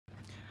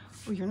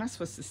Oh, you're not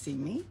supposed to see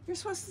me. You're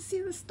supposed to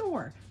see the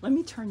store. Let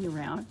me turn you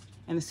around.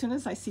 And as soon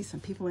as I see some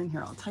people in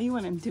here, I'll tell you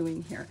what I'm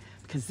doing here,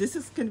 because this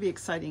is going to be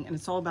exciting and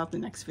it's all about the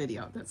next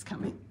video that's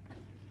coming.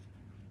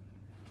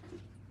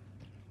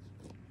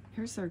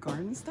 Here's their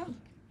garden stuff.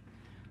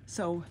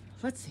 So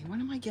let's see, what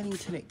am I getting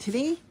today?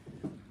 Today,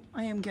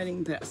 I am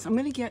getting this. I'm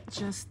going to get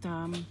just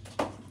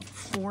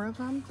 4 of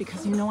them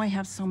because you know I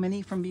have so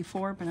many from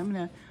before, but I'm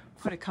going to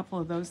put a couple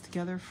of those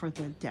together for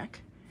the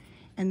deck.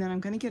 And then I'm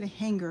going to get a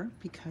hanger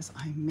because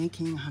I'm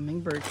making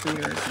hummingbird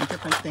feeders and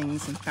different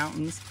things and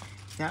fountains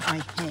that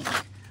I hang.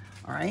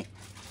 All right,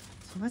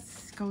 so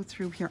let's go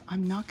through here.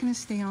 I'm not going to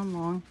stay on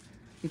long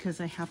because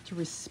I have to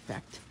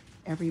respect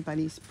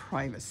everybody's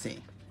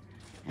privacy,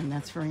 and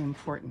that's very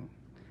important.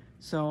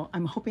 So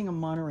I'm hoping a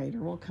moderator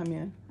will come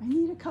in. I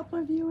need a couple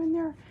of you in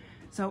there.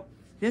 So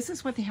this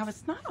is what they have.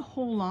 It's not a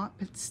whole lot,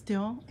 but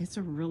still, it's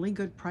a really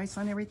good price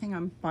on everything.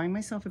 I'm buying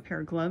myself a pair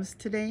of gloves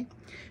today.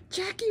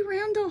 Jackie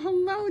Randall,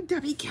 hello.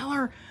 Debbie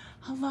Keller,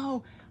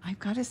 hello. I've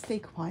got to stay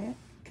quiet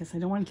because I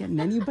don't want to get in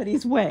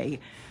anybody's way.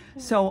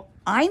 So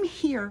I'm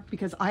here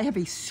because I have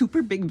a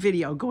super big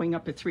video going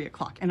up at 3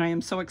 o'clock, and I am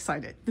so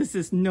excited. This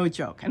is no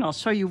joke, and I'll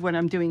show you what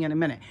I'm doing in a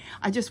minute.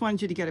 I just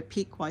wanted you to get a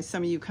peek while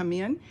some of you come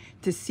in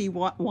to see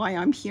why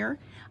I'm here.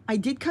 I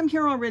did come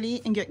here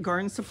already and get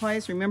garden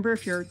supplies. Remember,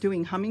 if you're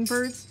doing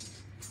hummingbirds,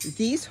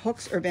 these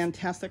hooks are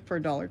fantastic for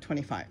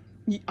 $1.25.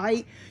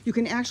 You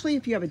can actually,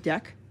 if you have a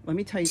deck, let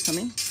me tell you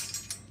something.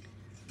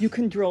 You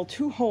can drill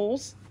 2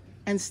 holes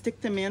and stick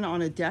them in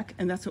on a deck,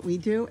 and that's what we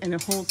do, and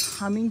it holds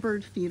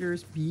hummingbird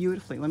feeders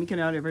beautifully. Let me get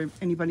out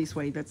of anybody's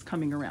way that's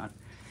coming around.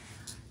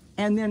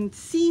 And then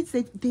seeds,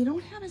 they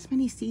don't have as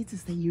many seeds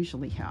as they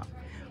usually have,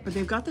 but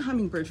they've got the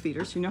hummingbird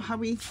feeders. You know how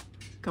we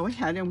go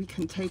ahead and we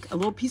can take a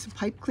little piece of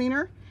pipe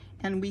cleaner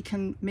and we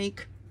can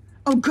make,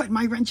 oh good,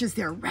 my wrench is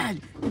there,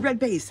 red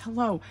base,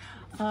 hello.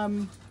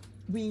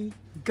 We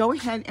go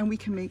ahead and we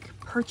can make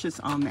perches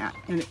on that,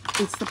 and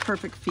it's the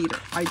perfect feeder.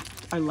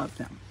 I love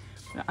them.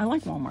 I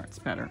like Walmart's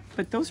better,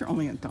 but those are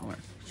only $1.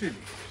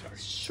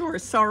 Sure,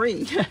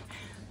 sorry.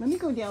 Let me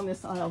go down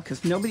this aisle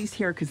because nobody's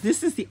here, because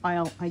this is the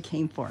aisle I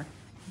came for.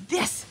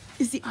 This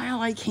is the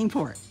aisle I came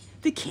for.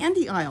 The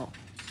candy aisle.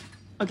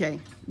 Okay,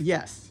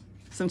 yes.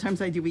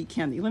 Sometimes I do eat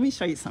candy. Let me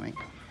show you something.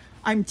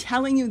 I'm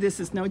telling you,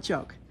 this is no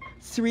joke.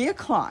 3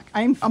 o'clock.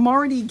 I'm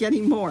already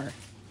getting more.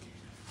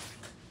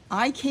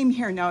 I came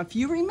here. Now, if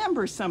you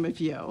remember, some of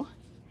you,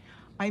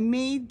 I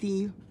made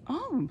the,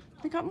 oh,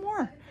 I got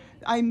more.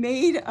 I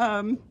made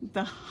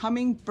the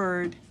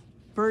hummingbird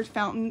bird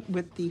fountain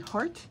with the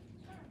heart,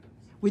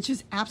 which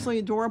is absolutely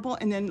adorable.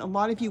 And then a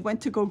lot of you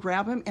went to go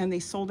grab them and they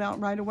sold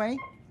out right away.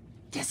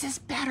 This is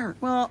better.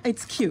 Well,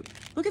 it's cute.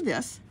 Look at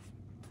this.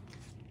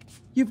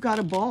 You've got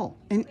a ball,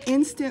 an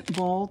instant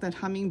ball that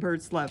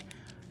hummingbirds love.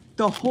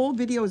 The whole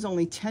video is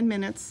only 10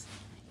 minutes.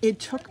 It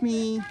took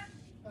me,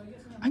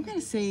 I'm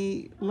gonna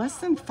say, less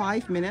than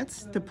 5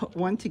 minutes to put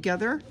one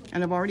together,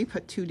 and I've already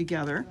put 2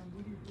 together,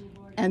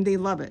 and they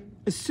love it.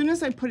 As soon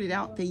as I put it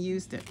out, they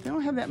used it. They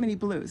don't have that many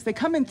blues. They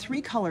come in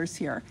 3 colors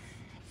here.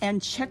 And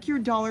check your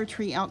Dollar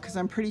Tree out because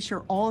I'm pretty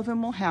sure all of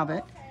them will have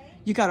it.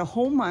 You got a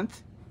whole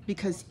month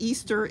because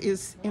Easter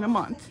is in a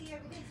month.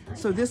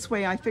 So this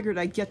way I figured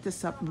I'd get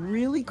this up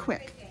really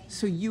quick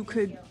so you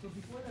could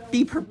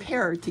be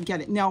prepared to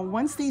get it. Now,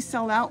 once these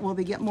sell out, will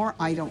they get more?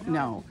 I don't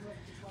know.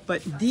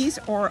 But these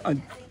are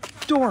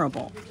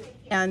adorable.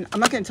 And I'm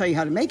not going to tell you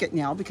how to make it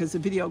now because the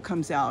video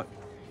comes out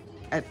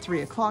at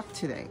 3 o'clock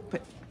today.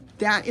 But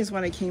that is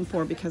what I came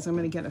for because I'm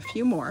going to get a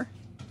few more.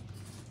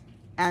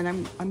 And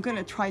I'm going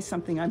to try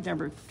something I've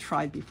never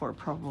tried before,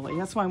 probably.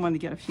 That's why I wanted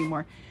to get a few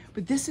more.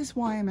 But this is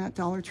why I'm at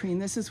Dollar Tree,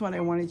 and this is what I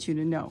wanted you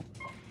to know.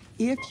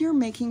 If you're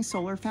making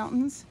solar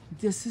fountains,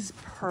 this is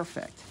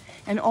perfect.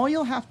 And all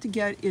you'll have to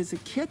get is a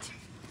kit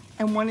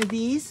and one of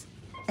these.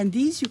 And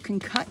these you can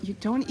cut. You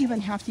don't even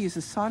have to use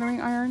a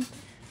soldering iron.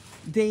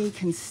 They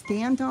can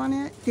stand on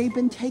it. They've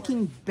been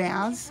taking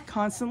baths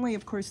constantly.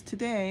 Of course,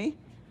 today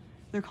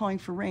they're calling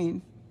for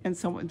rain. And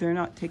so they're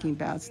not taking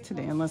baths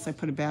today unless I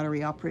put a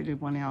battery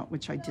operated one out,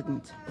 which I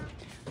didn't.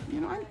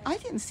 You know, I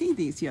didn't see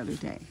these the other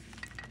day.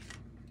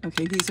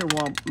 Okay, these are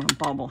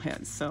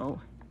bobbleheads, so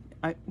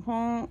I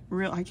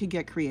could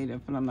get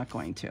creative, but I'm not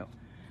going to.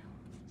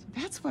 So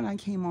that's what I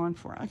came on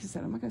for. Like I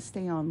said, I'm not gonna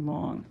stay on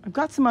long. I've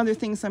got some other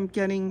things I'm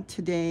getting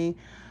today.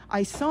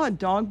 I saw a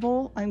dog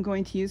bowl I'm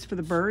going to use for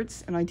the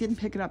birds, and I didn't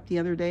pick it up the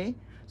other day.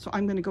 So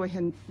I'm gonna go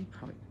ahead and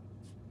probably,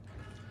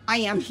 I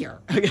am here,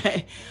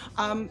 okay?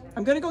 I'm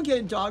gonna go get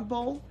a dog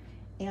bowl,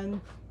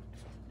 and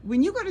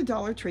when you go to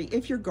Dollar Tree,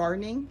 if you're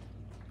gardening,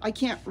 I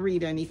can't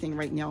read anything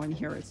right now in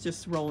here, it's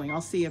just rolling.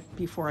 I'll see if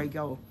before I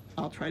go,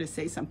 I'll try to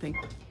say something.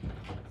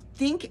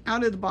 Think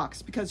out of the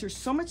box because there's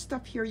so much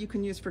stuff here you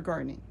can use for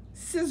gardening.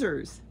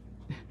 Scissors.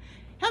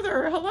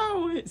 Heather,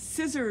 hello.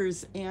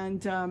 Scissors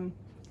and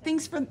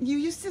things for, you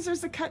use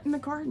scissors to cut in the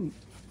garden.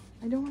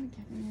 I don't want to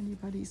get in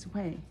anybody's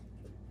way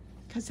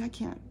because I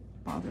can't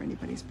bother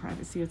anybody's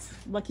privacy. It's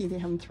lucky they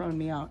haven't thrown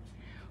me out.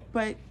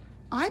 But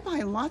I buy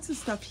lots of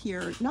stuff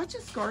here, not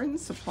just garden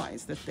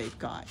supplies that they've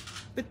got,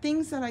 but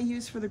things that I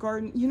use for the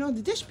garden. You know,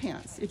 the dish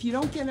pans. If you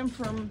don't get them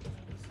from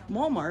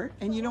Walmart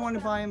and you don't want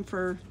to buy them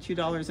for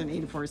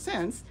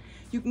 $2.84,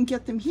 you can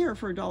get them here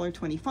for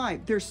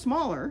 $1.25. They're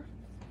smaller,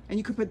 and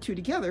you could put two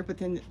together, but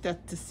then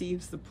that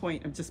deceives the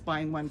point of just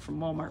buying one from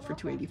Walmart for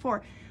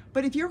 $2.84.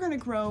 But if you're going to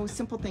grow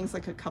simple things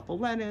like a couple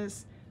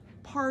lettuce,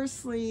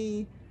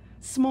 parsley,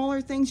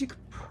 smaller things, you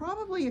could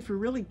probably, if you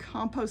really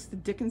compost the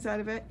dickens out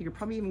of it, you could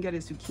probably even get a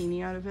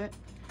zucchini out of it.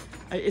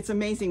 It's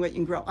amazing what you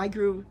can grow. I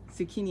grew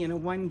zucchini in a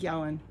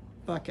 1-gallon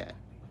bucket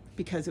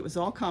because it was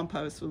all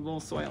compost with a little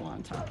soil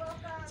on top.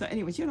 So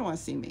anyways, you don't want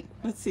to see me.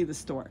 Let's see the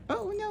store.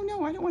 Oh,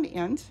 no, I don't want to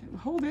end.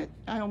 Hold it.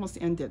 I almost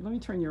ended. Let me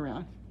turn you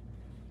around.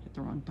 Hit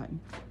the wrong button.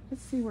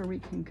 Let's see where we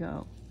can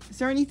go. Is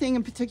there anything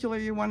in particular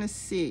you want to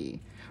see?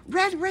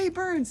 Red Ray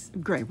birds.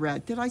 Gray,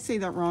 red. Did I say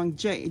that wrong?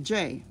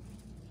 John.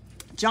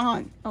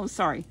 Oh,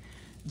 sorry.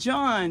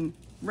 John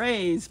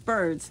Ray's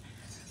birds.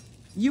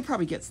 You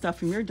probably get stuff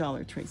from your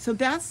Dollar Tree. So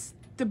that's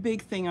the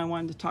big thing I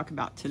wanted to talk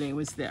about today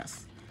was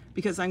this.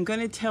 Because I'm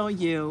going to tell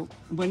you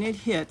when it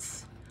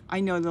hits, I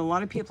know that a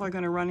lot of people are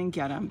going to run and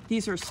get them.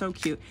 These are so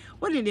cute.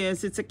 What it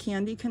is, it's a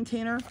candy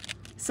container.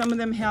 Some of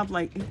them have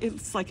like,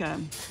 it's like a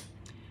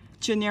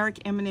generic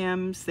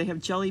M&Ms. They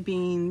have jelly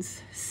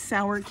beans,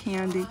 sour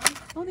candy.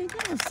 Oh, they do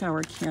have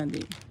sour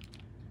candy.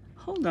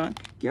 Hold on.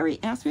 Gary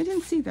asked me, I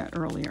didn't see that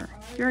earlier.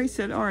 Gary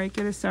said, all right,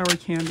 get a sour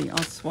candy.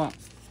 I'll swap.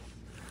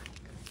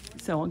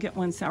 So I'll get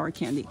one sour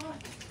candy.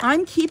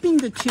 I'm keeping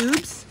the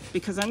tubes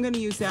because I'm going to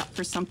use that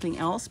for something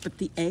else, but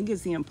the egg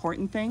is the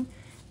important thing.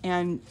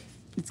 And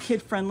it's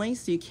kid friendly,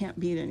 so you can't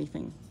beat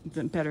anything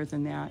better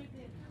than that.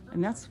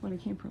 And that's what I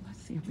came for.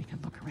 Let's see if we can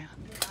look around.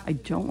 I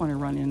don't want to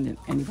run into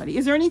anybody.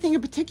 Is there anything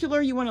in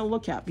particular you want to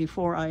look at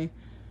before I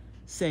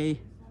say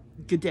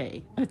good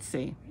day? Let's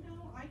see.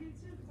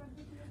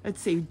 Let's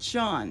see,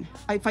 John.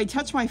 If I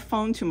touch my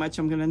phone too much,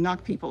 I'm going to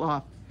knock people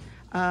off.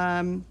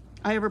 I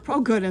have a,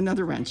 oh good,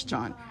 another wrench,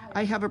 John.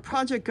 I have a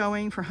project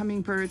going for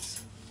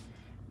hummingbirds.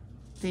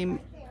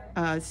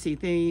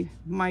 The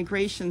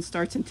migration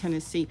starts in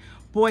Tennessee.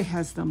 Boy,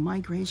 has the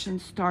migration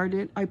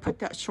started. I put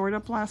that short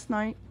up last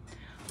night.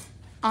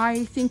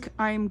 I think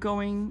I'm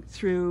going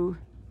through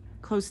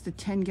close to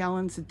 10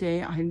 gallons a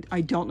day.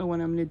 I don't know what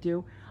I'm going to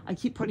do. I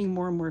keep putting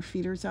more and more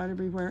feeders out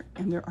everywhere,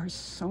 and there are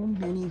so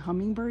many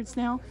hummingbirds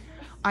now.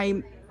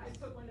 I'm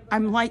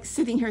like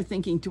sitting here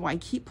thinking, do I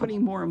keep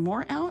putting more and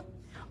more out?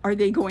 Are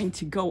they going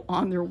to go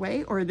on their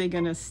way, or are they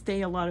going to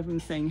stay, a lot of them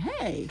saying,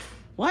 hey,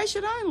 why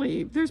should I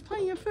leave? There's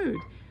plenty of food.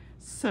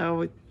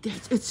 So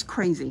it's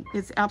crazy.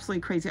 It's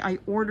absolutely crazy. I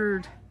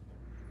ordered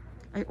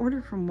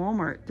from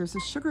Walmart. There's a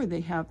sugar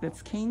they have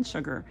that's cane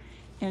sugar,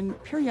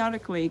 and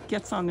periodically it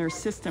gets on their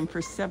system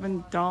for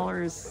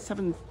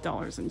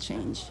 $7 and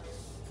change.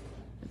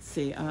 Let's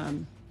see,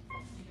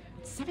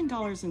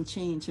 $7 and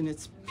change, and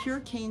it's pure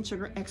cane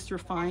sugar, extra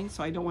fine,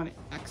 so I don't want to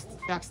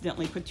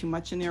accidentally put too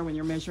much in there when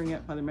you're measuring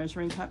it by the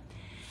measuring cup.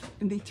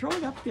 And they throw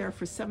it up there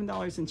for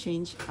 $7 and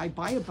change. I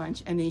buy a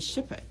bunch and they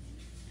ship it.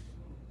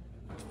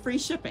 Free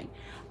shipping.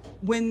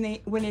 When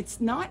it's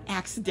not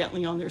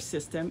accidentally on their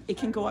system, it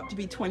can go up to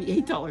be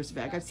 $28 a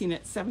bag. I've seen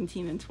it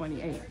 17 and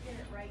 28.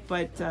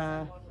 But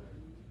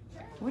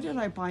what did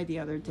I buy the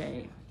other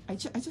day? I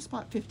just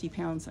bought 50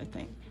 pounds, I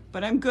think.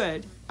 But I'm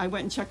good. I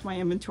went and checked my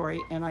inventory,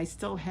 and I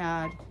still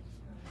had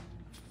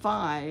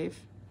 5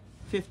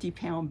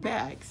 50-pound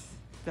bags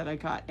that I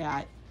got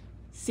at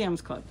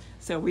Sam's Club.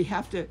 So we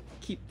have to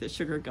keep the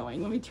sugar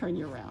going. Let me turn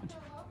you around.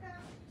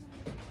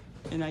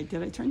 And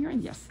did I turn you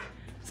around? Yes.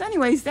 So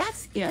anyways,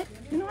 that's it.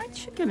 You know, I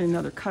should get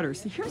another cutter.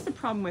 So here's the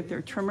problem with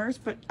their trimmers,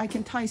 but I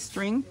can tie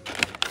string.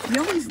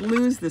 You always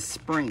lose the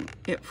spring.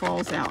 It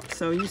falls out.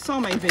 So you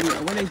saw my video.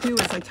 What I do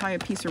is I tie a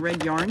piece of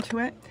red yarn to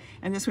it,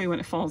 and this way when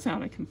it falls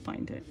out, I can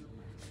find it.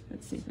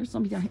 Let's see, there's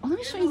somebody down here. Oh, let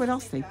me show you what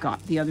else they've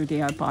got. The other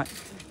day I bought,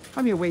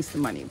 probably a waste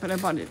of money, but I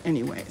bought it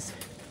anyways.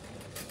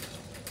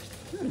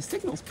 Oh, the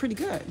signal's pretty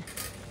good.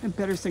 A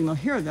better signal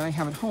here than I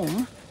have at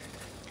home.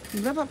 We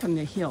live up in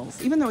the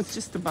hills, even though it's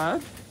just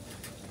above,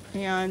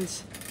 and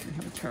we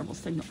have a terrible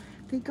signal.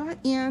 They got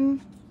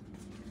in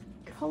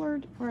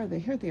colored, where are they?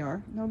 Here they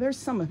are. No, there's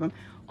some of them.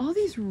 All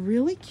these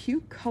really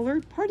cute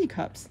colored party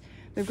cups.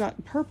 They've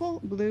got purple,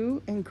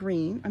 blue, and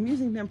green. I'm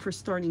using them for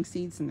starting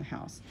seeds in the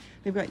house.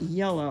 They've got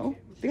yellow.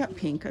 They got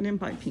pink. I didn't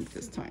buy pink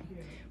this time.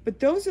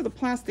 But those are the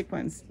plastic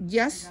ones.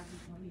 Yes,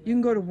 you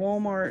can go to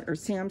Walmart or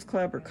Sam's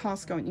Club or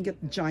Costco and you get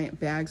the giant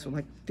bags with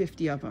like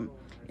 50 of them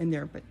in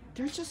there. But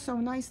they're just so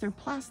nice. They're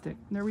plastic.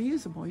 And they're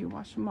reusable. You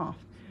wash them off.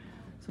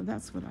 So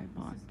that's what I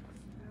bought.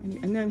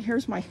 And then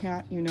here's my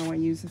hat. You know I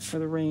use it for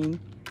the rain.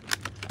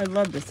 I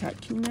love this hat.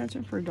 Can you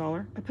imagine, for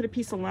 $1? I put a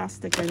piece of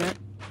elastic in it.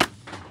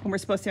 And we're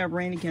supposed to have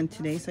rain again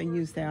today, so I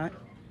use that.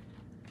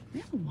 They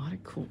have a lot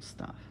of cool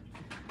stuff.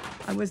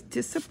 I was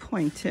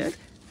disappointed.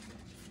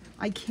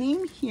 I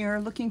came here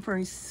looking for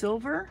a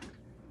silver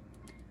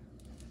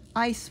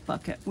ice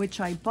bucket,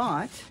 which I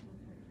bought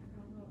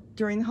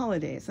during the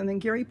holidays. And then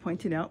Gary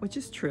pointed out, which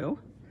is true,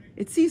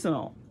 it's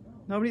seasonal.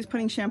 Nobody's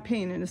putting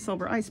champagne in a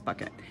silver ice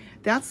bucket.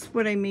 That's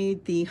what I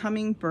made the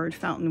hummingbird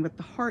fountain with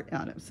the heart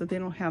out of, so they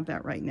don't have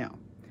that right now.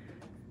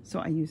 So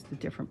I used a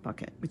different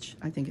bucket, which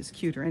I think is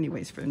cuter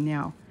anyways for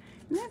now.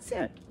 And that's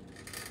it.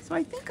 So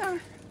I think, let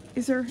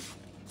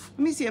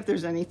me see if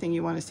there's anything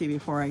you want to see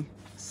before I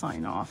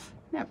sign off.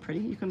 Isn't that pretty?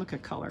 You can look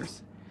at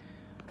colors.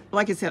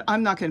 Like I said,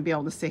 I'm not going to be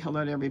able to say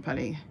hello to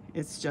everybody.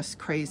 It's just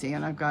crazy.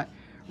 And I've got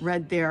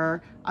Red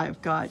there.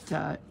 I've got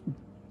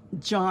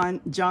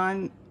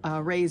John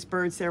raised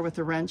birds there with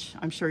the wrench.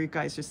 I'm sure you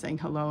guys are saying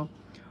hello.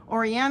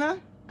 Oriana,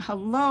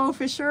 hello,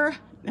 Fisher.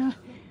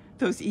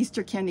 Those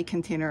Easter candy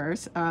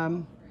containers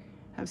have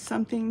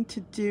something to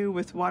do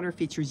with water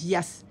features.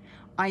 Yes,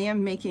 I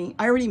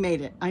already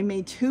made it. I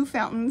made 2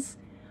 fountains.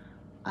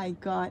 I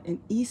got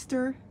an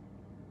Easter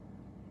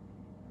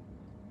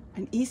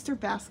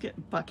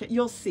basket bucket.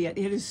 You'll see it.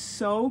 It is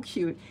so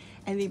cute.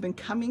 And they've been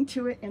coming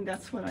to it, and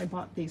that's what I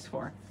bought these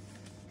for.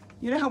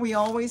 You know how we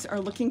always are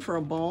looking for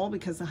a bowl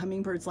because the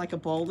hummingbirds like a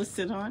bowl to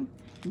sit on?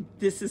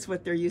 This is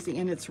what they're using,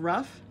 and it's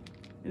rough.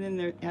 And then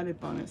their added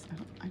bonus,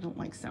 I don't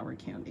like sour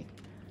candy.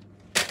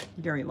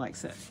 Gary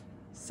likes it.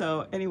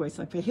 So anyways,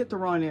 if I hit the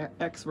wrong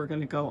X, we're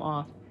gonna go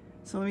off.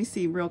 So let me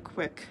see real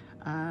quick.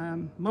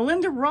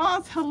 Melinda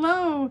Roth,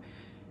 hello.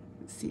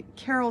 Let's see,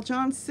 Carol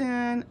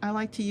Johnson, I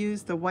like to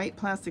use the white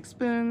plastic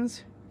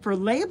spoons for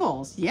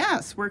labels.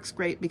 Yes, works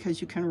great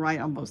because you can write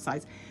on both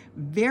sides.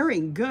 Very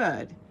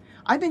good.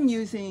 I've been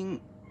using,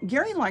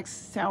 Gary likes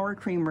sour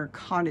cream or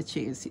cottage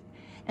cheese.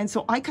 And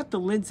so I cut the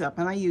lids up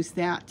and I use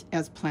that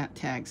as plant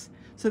tags.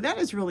 So that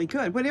is really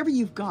good. Whatever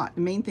you've got,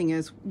 the main thing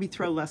is we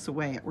throw less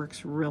away. It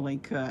works really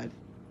good.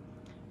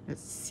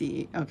 Let's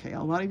see. Okay,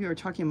 a lot of you are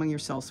talking among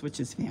yourselves, which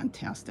is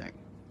fantastic.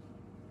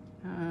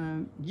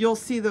 You'll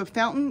see the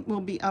fountain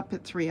will be up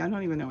at 3. I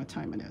don't even know what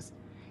time it is.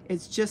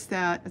 It's just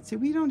that, let's see,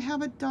 we don't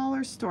have a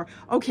dollar store.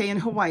 Okay, in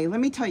Hawaii, let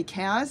me tell you,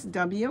 Kaz,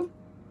 W,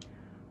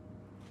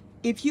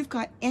 if you've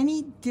got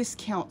any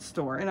discount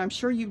store, and I'm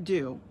sure you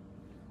do,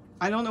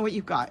 I don't know what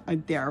you've got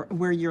there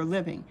where you're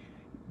living,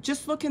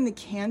 just look in the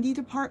candy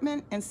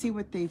department and see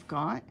what they've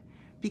got,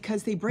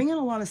 because they bring in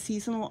a lot of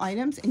seasonal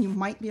items and you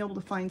might be able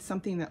to find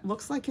something that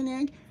looks like an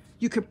egg.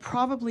 You could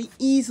probably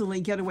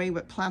easily get away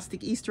with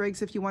plastic Easter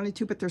eggs if you wanted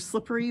to, but they're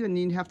slippery and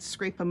you'd have to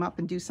scrape them up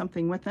and do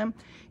something with them.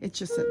 It's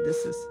just that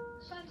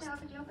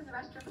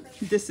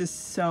this is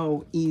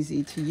so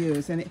easy to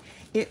use, and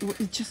it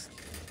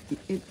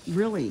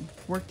really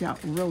worked out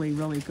really,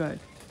 really good.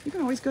 You can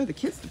always go to the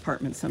kids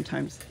department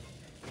sometimes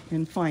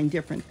and find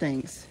different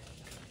things.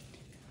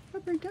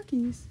 Rubber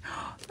duckies.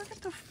 Look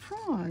at the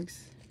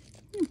frogs.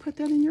 You can put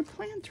that in your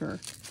planter.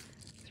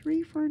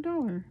 3 for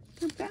 $1.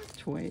 They're bath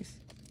toys.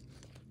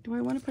 Do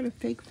I want to put a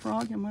fake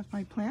frog in with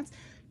my plants?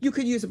 You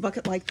could use a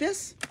bucket like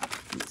this.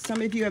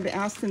 Some of you have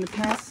asked in the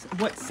past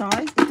what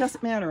size. It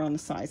doesn't matter on the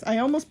size. I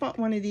almost bought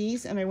one of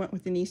these and I went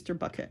with an Easter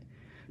bucket.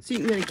 So you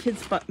can get a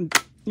kid's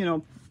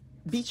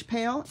beach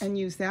pail and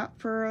use that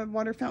for a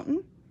water fountain.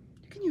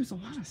 You can use a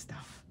lot of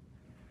stuff.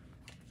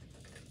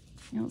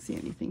 I don't see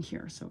anything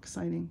here. So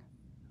exciting.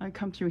 I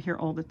come through here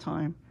all the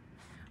time.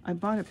 I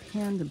bought a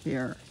panda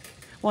bear.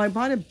 Well, I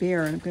bought a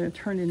bear and I'm going to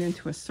turn it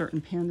into a certain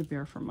panda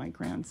bear for my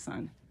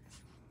grandson.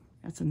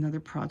 That's another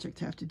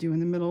project I have to do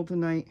in the middle of the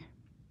night.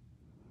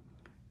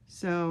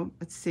 So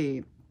let's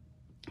see.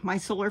 My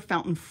solar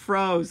fountain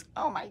froze.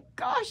 Oh my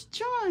gosh,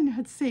 John.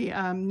 Let's see,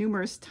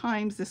 numerous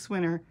times this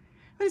winter.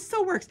 But it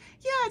still works.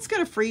 Yeah, it's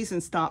going to freeze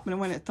and stop, but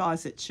when it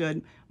thaws, it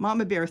should.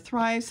 Mama Bear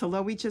thrives.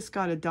 Hello, we just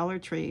got a Dollar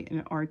Tree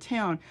in our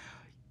town.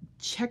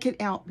 Check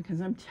it out because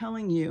I'm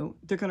telling you,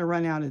 they're going to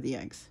run out of the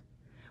eggs.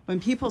 When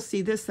people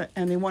see this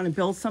and they want to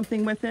build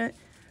something with it,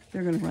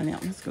 they're going to run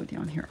out. Let's go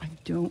down here. I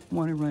don't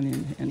want to run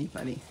into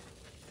anybody.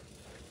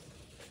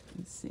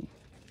 Let's see.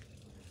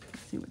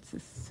 Let's see what's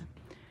this.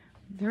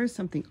 There is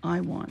something I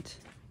want.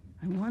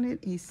 I wanted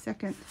a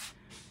second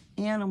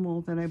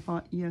animal that I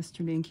bought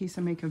yesterday in case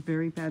I make a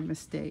very bad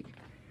mistake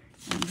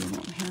and they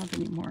won't have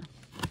anymore.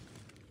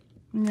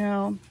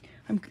 No,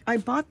 I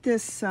bought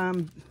this, I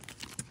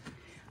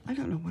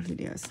don't know what it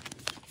is.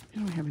 I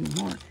don't have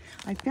any more.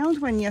 I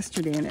found one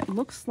yesterday and it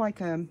looks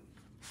like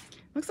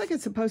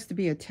it's supposed to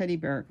be a teddy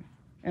bear,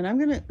 and I'm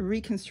going to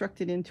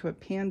reconstruct it into a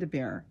panda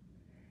bear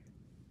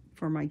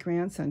for my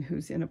grandson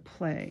who's in a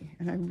play.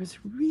 And I was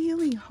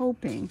really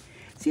hoping,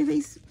 see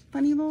these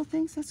funny little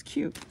things? That's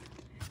cute.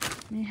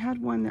 And they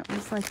had one that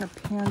was like a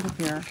panda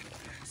bear.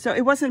 So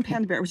it wasn't a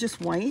panda bear, it was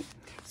just white.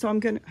 So I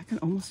can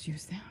almost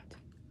use that.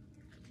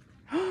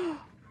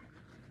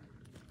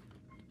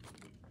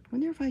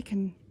 Wonder if I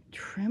can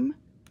trim.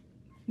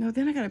 No,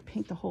 then I gotta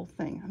paint the whole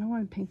thing. I don't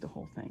want to paint the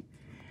whole thing.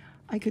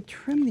 I could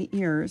trim the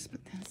ears, but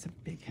that's a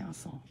big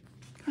hassle.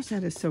 Gosh,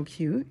 that is so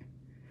cute.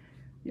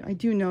 I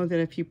do know that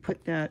if you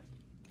put that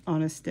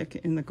on a stick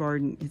in the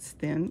garden, it's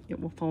thin, it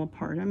will fall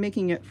apart. I'm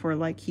making it for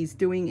like he's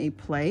doing a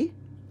play.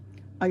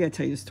 I gotta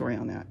tell you a story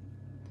on that.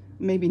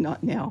 Maybe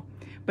not now,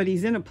 but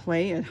he's in a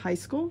play at high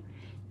school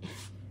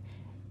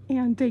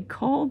and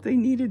they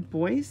needed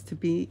boys to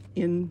be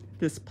in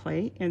this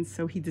play. And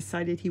so he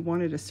decided he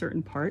wanted a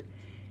certain part.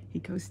 He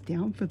goes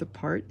down for the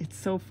part. It's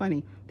so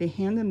funny. They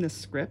hand him the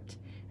script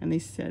and they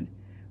said,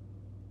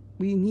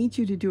 we need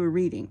you to do a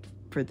reading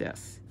for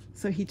this.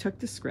 So he took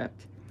the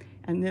script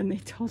and then they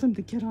told him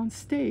to get on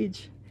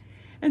stage.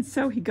 And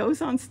so he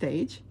goes on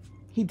stage,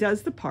 he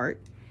does the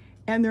part,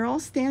 and they're all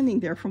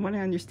standing there, from what I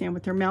understand,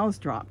 with their mouths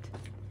dropped.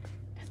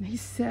 And they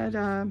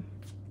said,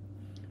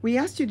 we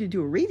asked you to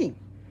do a reading.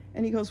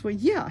 And he goes, well,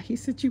 yeah. He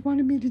said, you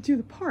wanted me to do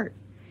the part.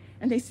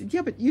 And they said,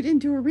 yeah, but you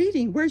didn't do a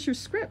reading. Where's your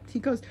script? He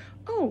goes,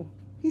 oh,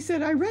 he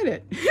said, I read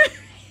it.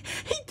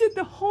 He did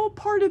the whole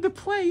part of the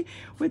play.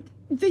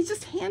 They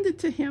just handed it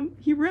to him.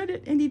 He read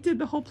it and he did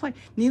the whole play.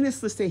 Needless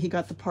to say, he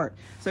got the part.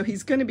 So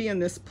he's going to be in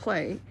this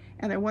play.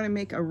 And I want to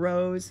make a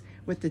rose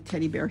with the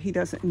teddy bear. He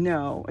doesn't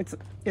know.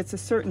 It's a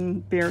certain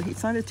bear.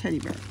 It's not a teddy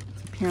bear.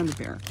 It's a panda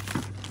bear.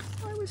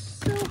 I was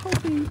so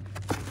hoping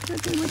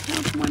that they would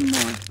have one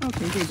more.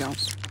 Okay, they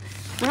don't.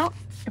 Well,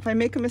 if I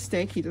make a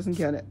mistake, he doesn't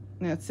get it.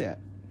 That's it.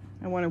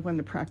 I wanted one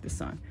to practice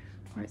on.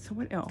 All right, so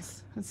what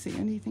else? Let's see,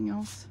 anything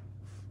else?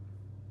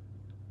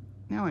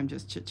 Now I'm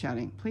just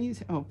chit-chatting.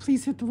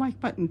 Please hit the like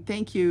button.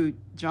 Thank you,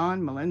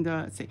 John,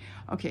 Melinda. Let's see.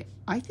 Okay,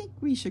 I think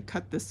we should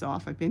cut this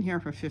off. I've been here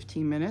for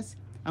 15 minutes,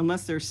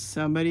 unless there's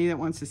somebody that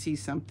wants to see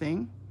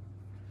something.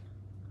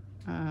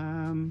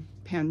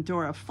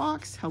 Pandora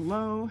Fox,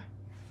 hello.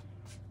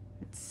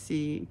 Let's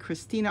see,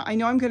 Christina. I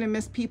know I'm going to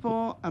miss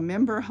people. A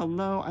member,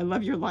 hello. I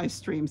love your live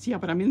streams. Yeah,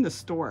 but I'm in the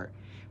store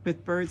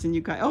with birds and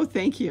you guys. Oh,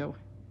 thank you.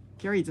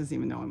 Gary doesn't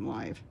even know I'm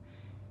live.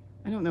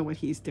 I don't know what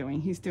he's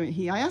doing.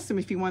 I asked him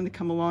if he wanted to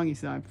come along. He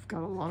said, I've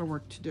got a lot of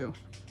work to do.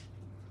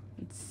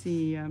 Let's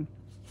see.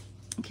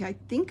 Okay, I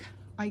think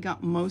I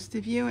got most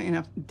of you.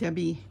 And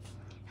Debbie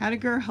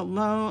Hadiger,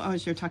 hello. Oh,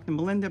 you're talking to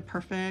Melinda,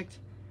 perfect.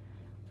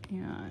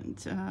 And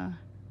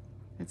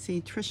let's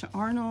see, Trisha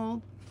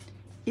Arnold.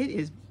 It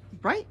is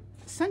bright,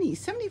 sunny,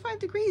 75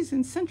 degrees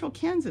in central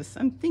Kansas.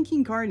 I'm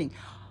thinking gardening.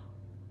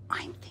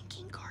 I'm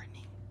thinking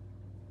gardening.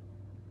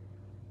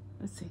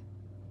 Let's see.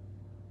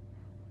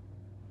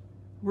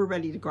 We're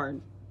ready to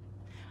garden.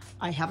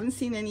 I haven't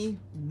seen any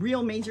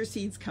real major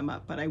seeds come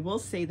up, but I will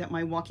say that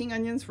my walking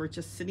onions were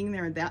just sitting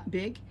there that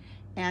big,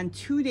 and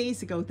 2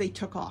 days ago they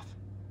took off.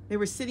 They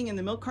were sitting in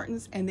the milk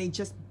cartons and they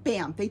just,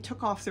 bam, they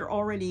took off. They're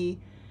already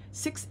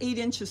 6-8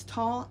 inches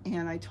tall,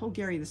 and I told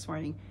Gary this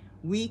morning,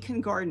 we can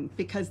garden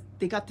because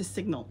they got the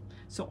signal.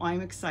 So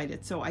I'm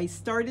excited. So I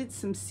started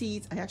some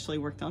seeds. I actually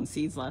worked on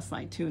seeds last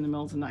night too in the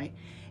middle of the night.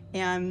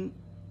 And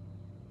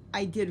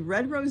I did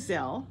red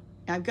roselle.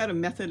 I've got a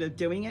method of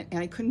doing it,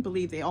 and I couldn't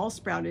believe they all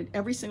sprouted,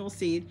 every single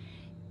seed,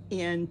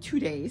 in 2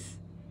 days.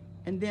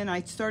 And then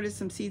I started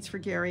some seeds for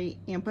Gary,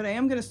 but I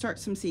am going to start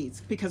some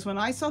seeds because when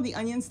I saw the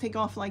onions take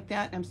off like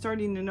that, I'm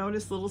starting to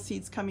notice little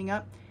seeds coming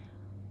up.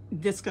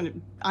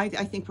 I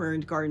think we're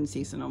in garden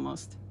season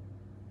almost.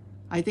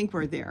 I think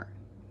we're there.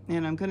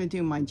 And I'm going to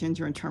do my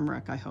ginger and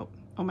turmeric, I hope.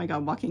 Oh my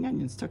God, walking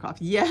onions took off.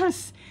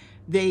 Yes,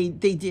 they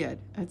did.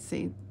 Let's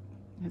see,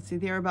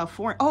 they're about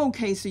 4. Oh,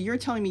 okay, so you're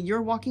telling me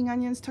your walking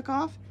onions took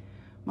off?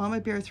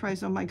 Mama Bear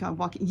thrives, oh my God,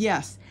 walking.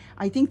 Yes,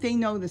 I think they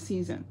know the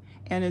season.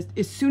 And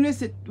as soon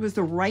as it was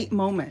the right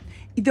moment,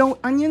 though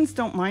onions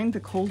don't mind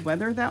the cold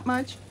weather that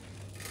much,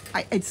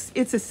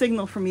 it's a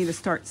signal for me to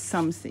start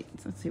some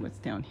seeds. Let's see what's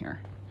down here.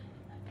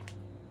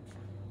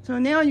 So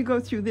now you go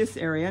through this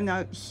area.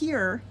 Now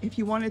here, if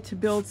you wanted to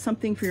build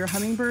something for your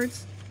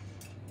hummingbirds,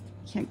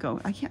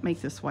 I can't make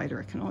this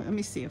wider. Let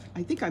me see if,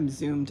 I think I'm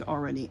zoomed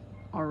already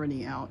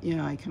out.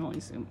 Yeah, I can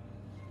only zoom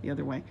the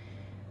other way.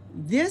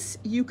 This,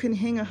 you can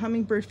hang a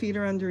hummingbird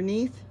feeder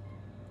underneath.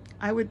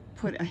 I would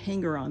put a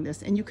hanger on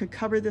this, and you could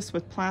cover this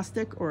with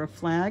plastic or a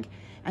flag,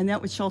 and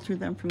that would shelter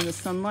them from the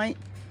sunlight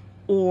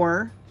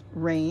or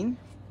rain.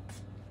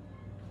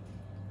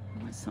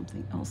 There was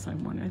something else I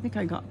wanted. I think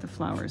I got the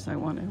flowers I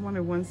wanted. I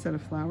wanted one set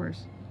of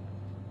flowers.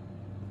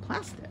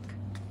 Plastic.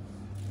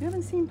 I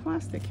haven't seen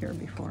plastic here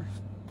before.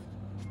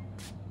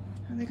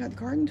 And they got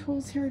garden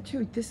tools here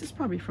too. This is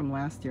probably from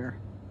last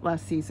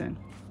season.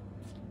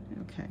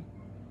 Okay.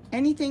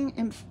 Anything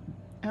in,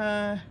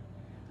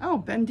 oh,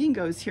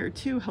 Bendigo's here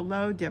too.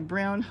 Hello, Deb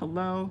Brown,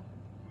 hello.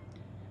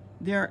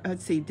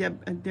 Let's see,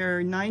 Deb,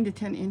 they're 9 to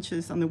 10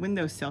 inches on the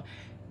windowsill.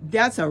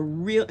 That's a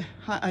real,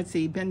 let's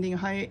see, Bendigo,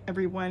 hi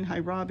everyone, hi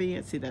Robbie.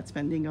 Let's see, that's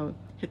Bendigo,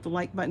 hit the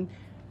like button.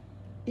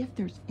 If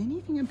there's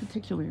anything in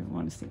particular you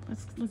want to see,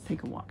 let's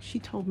take a walk. She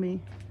told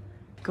me,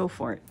 go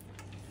for it.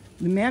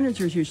 The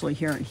manager's usually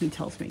here and he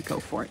tells me, go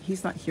for it.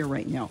 He's not here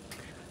right now.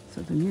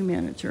 So the new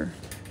manager,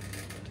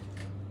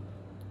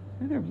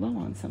 they're low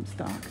on some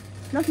stock.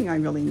 Nothing I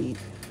really need.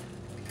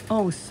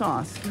 Oh,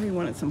 sauce. I really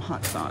wanted some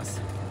hot sauce.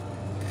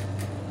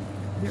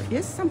 There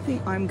is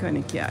something I'm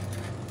going to get.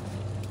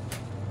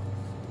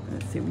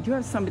 Let's see. We do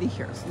have somebody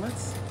here. So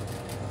let's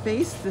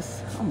face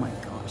this. Oh my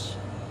gosh.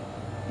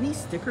 Any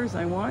stickers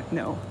I want?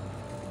 No.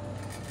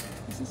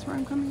 Is this where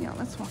I'm coming out?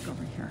 Let's walk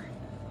over here.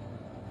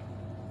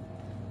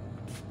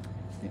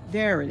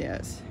 There it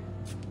is.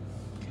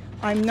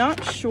 I'm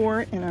not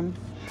sure, and I'm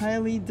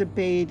highly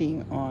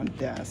debating on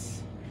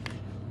this.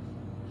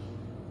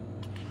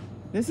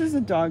 This is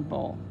a dog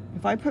bowl.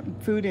 If I put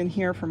food in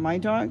here for my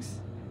dogs,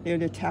 They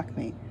would attack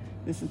me.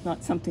 This is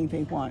not something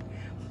they want.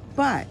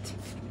 But,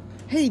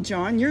 hey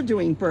John, you're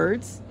doing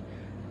birds.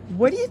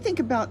 What do you think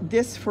about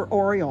this for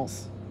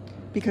Orioles?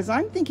 Because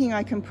I'm thinking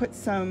I can put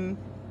some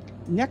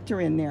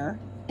nectar in there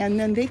and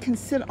then they can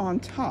sit on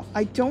top.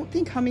 I don't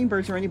think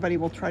hummingbirds or anybody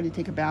will try to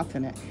take a bath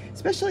in it,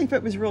 especially if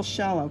it was real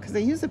shallow, because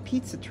they use a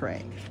pizza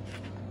tray.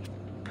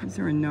 Is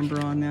there a number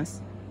on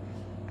this?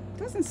 It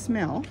doesn't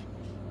smell,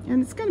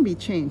 and it's going to be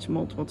changed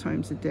multiple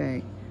times a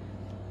day.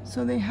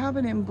 So they have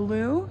it in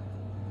blue.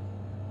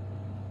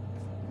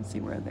 Let's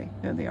see, where are they?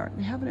 There they are.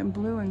 They have it in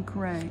blue and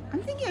gray.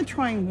 I'm thinking of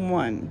trying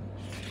one.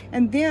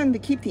 And then to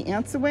keep the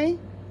ants away,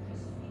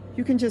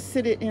 you can just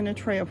sit it in a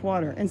tray of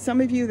water. And some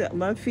of you that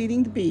love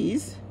feeding the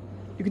bees,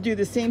 you could do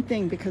the same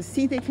thing, because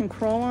see, they can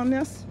crawl on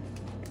this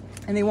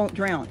and they won't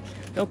drown.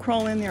 They'll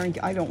crawl in there, and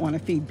I don't want to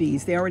feed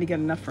bees. They already get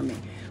enough from me.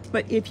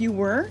 But if you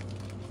were,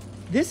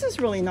 this is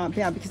really not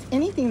bad, because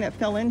anything that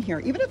fell in here,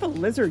 even if a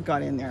lizard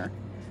got in there,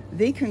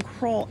 they can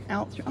crawl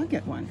out. I'll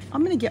get one.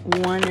 I'm going to get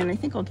one, and I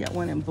think I'll get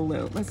one in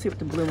blue. Let's see what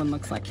the blue one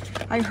looks like.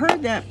 I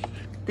heard that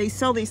they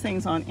sell these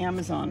things on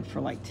Amazon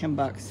for like 10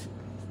 bucks.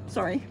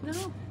 Sorry.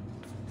 No.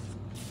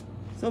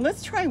 So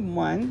let's try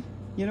one.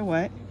 You know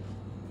what?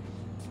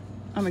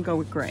 I'm going to go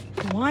with gray.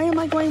 Why am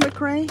I going with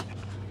gray?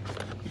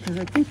 Because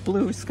I think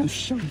blue is going to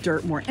show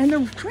dirt more. And the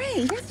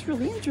gray, that's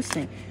really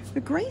interesting. The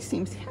gray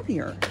seems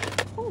heavier.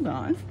 Hold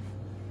on.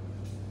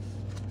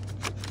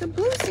 The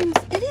blue seems,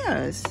 it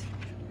is.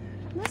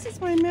 Unless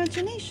it's my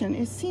imagination,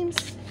 it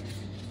seems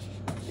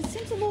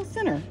a little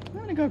thinner. I'm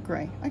going to go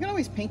gray. I can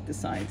always paint the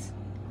sides.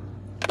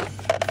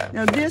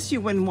 Now this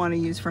you wouldn't want to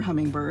use for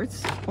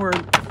hummingbirds, or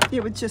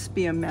it would just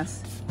be a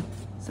mess.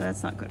 So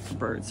that's not good for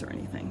birds or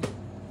anything.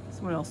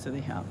 So what else do they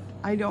have?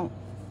 I don't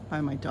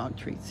buy my dog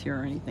treats here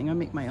or anything. I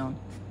make my own.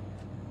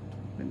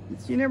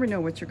 But you never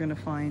know what you're going to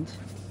find.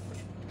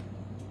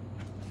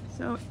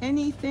 So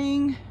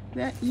anything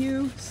that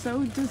you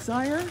so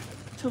desire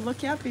to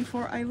look at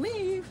before I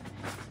leave,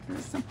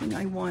 there's something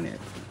I wanted.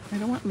 I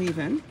don't want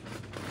leave-in.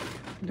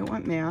 I don't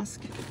want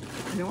mask.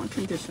 I don't want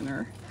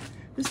conditioner.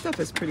 This stuff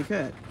is pretty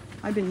good.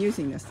 I've been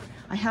using this.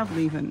 I have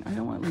leave-in. I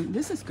don't want leave-in.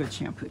 This is good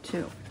shampoo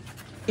too.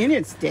 In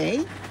its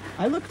day,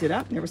 I looked it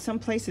up. There were some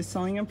places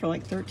selling them for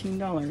like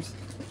 $13.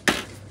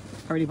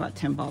 I already bought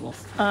 10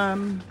 bottles.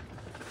 Okay,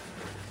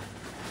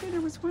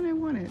 there was one I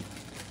wanted.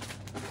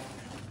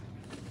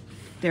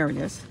 There it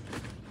is.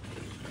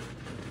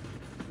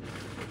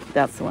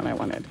 That's the one I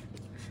wanted.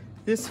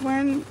 This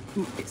one,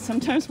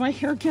 sometimes my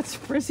hair gets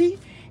frizzy,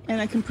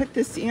 and I can put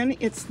this in.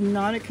 It's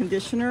not a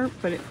conditioner,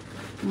 but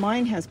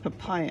mine has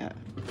papaya,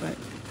 but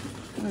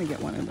I'm gonna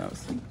get one of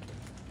those.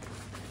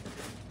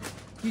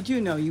 You do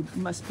know you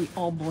must be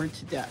all bored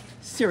to death.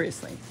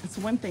 Seriously, it's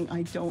one thing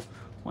I don't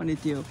want to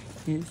do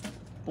is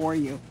bore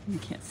you. You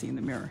can't see in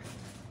the mirror.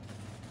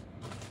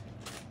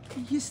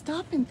 You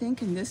stop and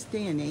think in this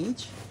day and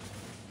age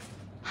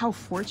how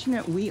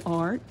fortunate we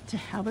are to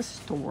have a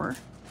store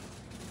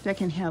that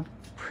can have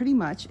pretty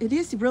much, it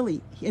is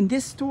really, in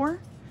this store,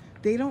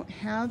 they don't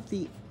have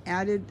the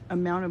added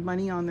amount of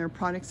money on their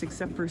products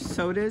except for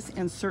sodas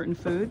and certain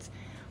foods,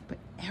 but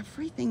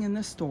everything in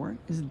the store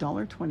is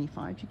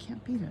 $1.25. You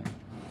can't beat it.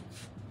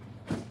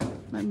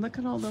 And look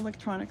at all the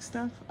electronic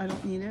stuff. I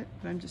don't need it,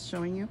 but I'm just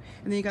showing you.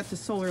 And then you got the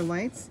solar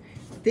lights.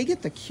 They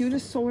get the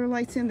cutest solar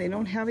lights in. They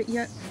don't have it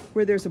yet,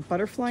 where there's a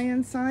butterfly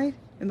inside,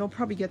 and they'll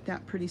probably get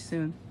that pretty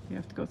soon. You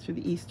have to go through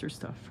the Easter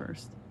stuff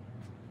first.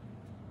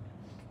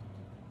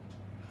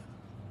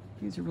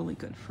 These are really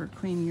good for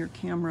cleaning your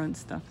camera and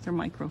stuff. They're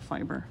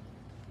microfiber.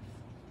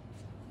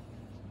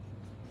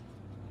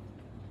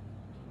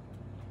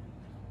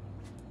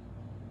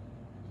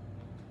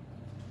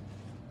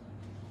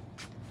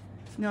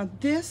 Now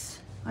this,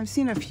 I've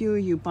seen a few of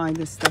you buy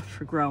this stuff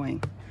for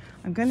growing.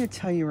 I'm going to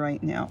tell you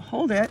right now.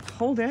 Hold it,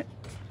 hold it.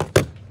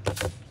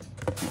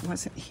 It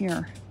wasn't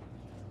here.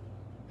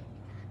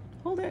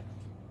 Hold it.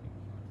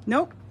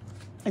 Nope,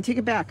 I take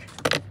it back.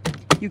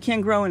 You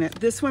can grow in it.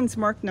 This one's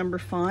marked number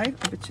 5. I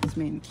bet you it's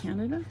made in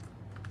Canada.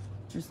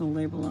 There's no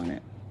label on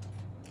it.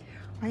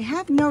 I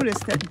have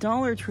noticed that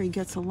Dollar Tree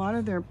gets a lot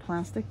of their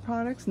plastic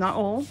products, not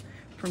all,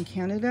 from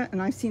Canada,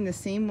 and I've seen the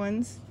same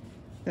ones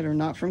that are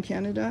not from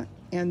Canada,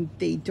 and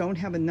they don't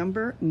have a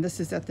number, and this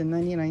is at the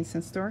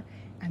 99-cent store,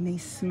 and they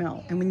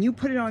smell. And when you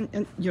put it on,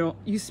 and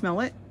you smell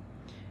it,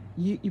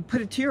 you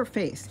put it to your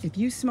face. If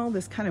you smell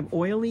this kind of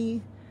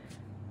oily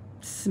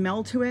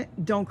smell to it,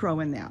 don't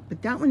grow in that.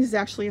 But that one is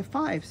actually a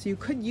 5, so you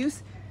could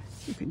use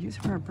it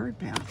for a bird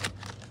bath.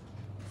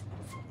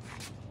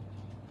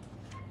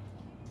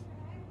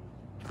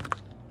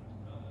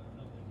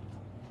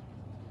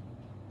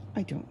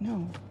 I don't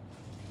know.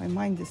 My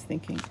mind is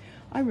thinking,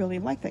 I really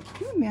like that.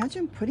 Can you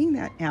imagine putting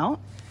that out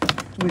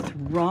with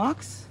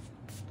rocks?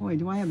 Boy,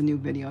 do I have a new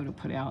video to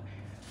put out.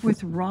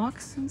 With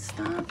rocks and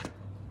stuff.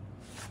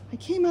 I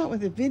came out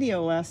with a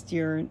video last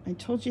year and I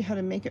told you how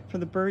to make it for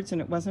the birds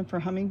and it wasn't for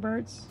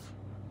hummingbirds.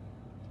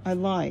 I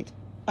lied.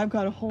 I've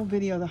got a whole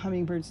video of the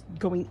hummingbirds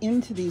going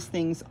into these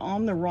things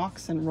on the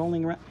rocks and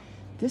rolling around.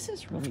 This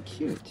is really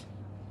cute.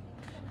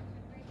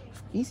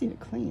 Easy to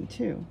clean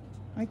too.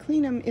 I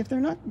clean them. If they're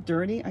not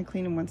dirty, I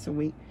clean them once a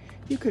week.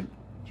 You could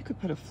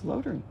put a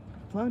floating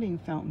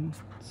fountain,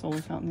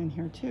 solar fountain in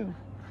here too.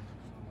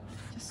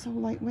 Just so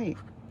lightweight.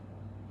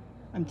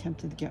 I'm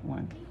tempted to get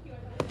one.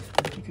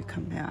 You could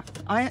come back.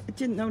 I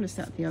didn't notice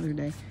that the other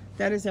day.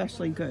 That is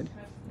actually good.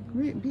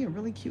 It'd be a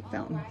really cute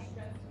fountain.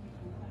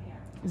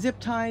 Zip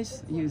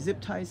ties. Use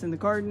zip ties in the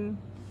garden.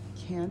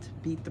 Can't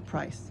beat the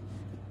price.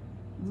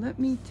 Let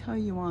me tell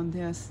you on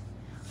this.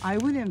 I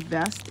would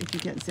invest, if you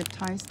get zip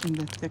ties, in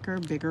the thicker,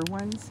 bigger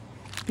ones,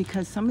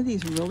 because some of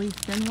these really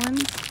thin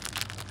ones,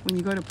 when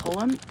you go to pull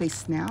them, they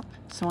snap.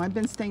 So I've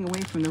been staying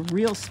away from the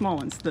real small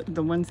ones,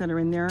 the ones that are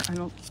in there. I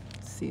don't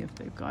see if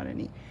they've got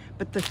any.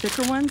 But the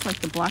thicker ones, like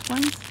the black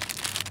ones,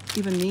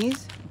 even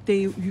these,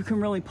 you can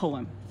really pull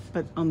them.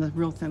 But on the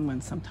real thin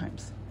ones,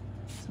 sometimes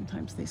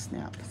they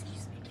snap.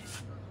 Excuse me.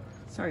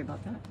 Sorry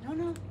about that.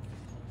 No.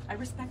 I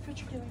respect what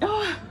you're doing.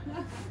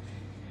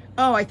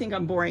 Oh, I think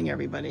I'm boring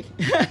everybody.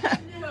 No,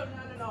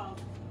 not at all.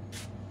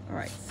 All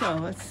right, so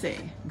let's see.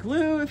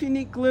 Glue, if you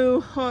need glue,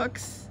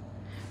 hooks.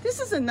 This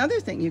is another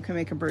thing you can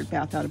make a bird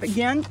bath out of.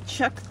 Again,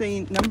 check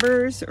the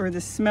numbers or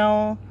the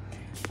smell.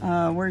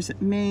 Where is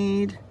it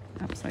made?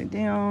 Upside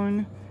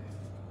down.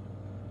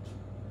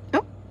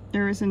 Oh,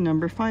 there is a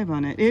number 5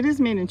 on it. It is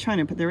made in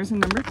China, but there is a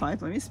number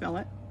 5. Let me spell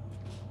it.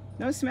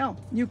 No smell.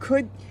 You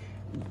could,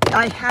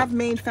 I have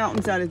made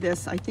fountains out of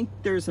this. I think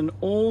there's an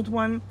old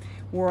one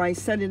where I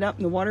set it up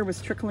and the water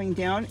was trickling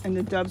down and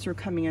the doves were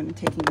coming in and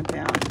taking a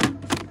bath.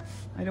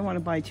 I don't want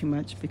to buy too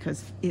much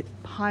because it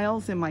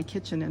piles in my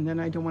kitchen and then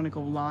I don't want to go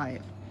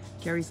live.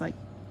 Gary's like,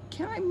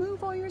 can I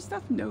move all your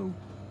stuff? No,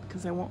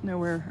 because I won't know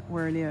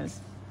where it is.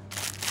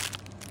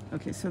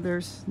 Okay, so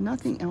there's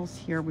nothing else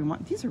here we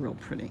want. These are real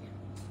pretty.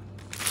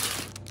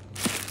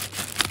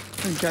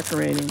 For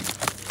decorating.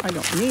 I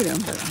don't need them,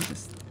 but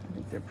I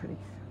think they're pretty.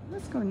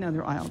 Let's go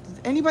another aisle.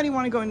 Does anybody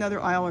want to go another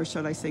aisle or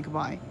should I say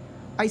goodbye?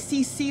 I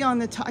see C on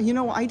the top. You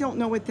know, I don't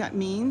know what that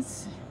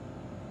means.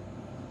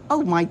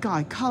 Oh my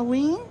God,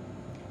 Colleen?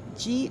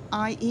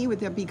 G-I-E, would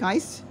that be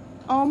Geist?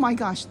 Oh my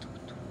gosh.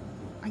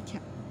 I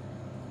can't.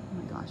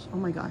 Oh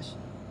my gosh.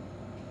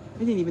 I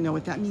didn't even know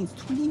what that means.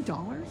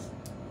 $20?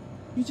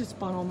 You just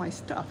bought all my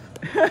stuff.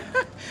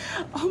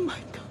 Oh my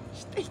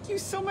gosh. Thank you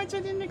so much. I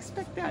didn't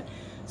expect that.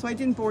 So I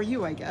didn't bore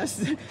you, I guess.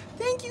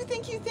 Thank you,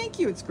 thank you, thank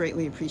you. It's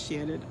greatly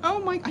appreciated. Oh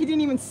my, I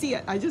didn't even see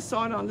it. I just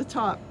saw it on the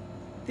top.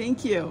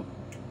 Thank you.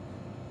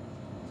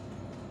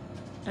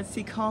 Let's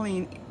see,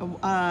 Colleen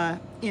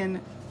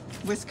in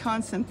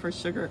Wisconsin for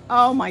sugar.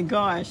 Oh my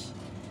gosh.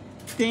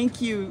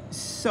 Thank you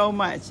so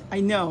much.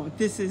 I know,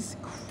 this is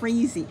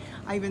crazy.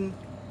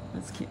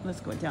 Let's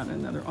go down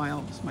another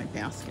aisle. It's my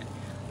basket.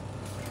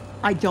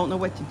 I don't know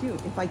what to do.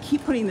 If I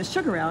keep putting the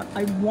sugar out,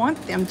 I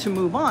want them to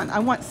move on. I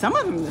want some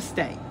of them to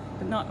stay,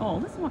 but not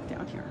all. Let's walk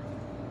down here.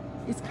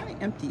 It's kind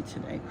of empty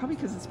today, probably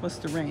because it's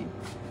supposed to rain.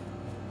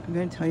 I'm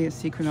going to tell you a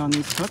secret on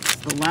these hooks.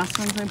 The last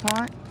ones I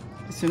bought,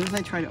 as soon as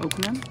I try to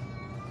open them,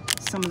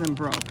 some of them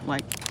broke,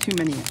 like too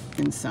many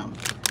in some.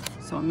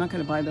 So I'm not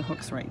going to buy the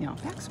hooks right now.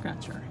 Back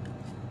scratcher.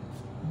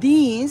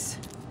 These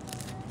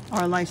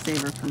are a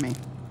lifesaver for me.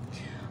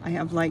 I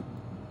have like,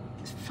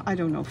 I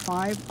don't know,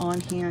 5 on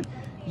hand.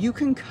 You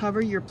can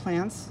cover your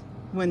plants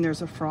when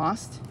there's a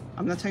frost.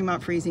 I'm not talking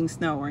about freezing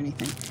snow or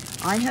anything.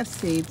 I have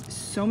saved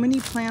so many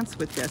plants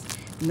with this.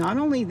 Not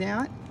only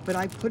that, but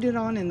I put it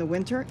on in the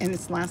winter and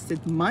it's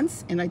lasted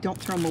months and I don't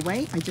throw them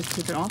away. I just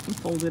take it off and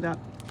fold it up.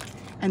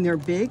 And they're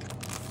big.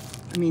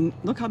 I mean,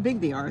 look how big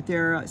they are.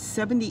 They're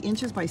 70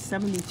 inches by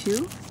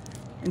 72.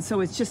 And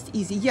so it's just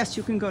easy. Yes,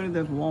 you can go to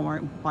the Walmart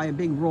and buy a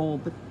big roll,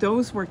 but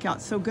those work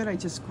out so good. I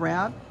just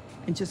grab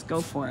and just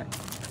go for it.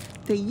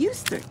 They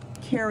used to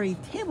carry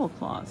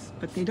tablecloths,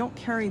 but they don't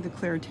carry the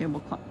clear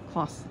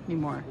tablecloths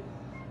anymore.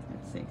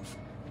 Let's see.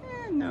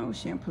 No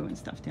shampoo and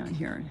stuff down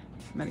here.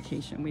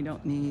 Medication we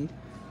don't need.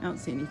 I don't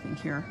see anything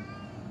here.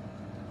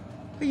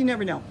 But you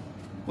never know.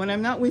 When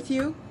I'm not with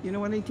you, you know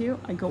what I do?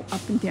 I go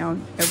up and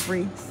down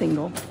every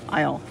single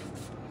aisle.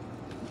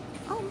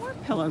 Oh, more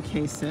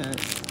pillowcases.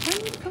 Do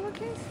I need a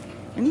pillowcase?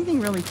 Anything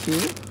really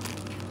cute?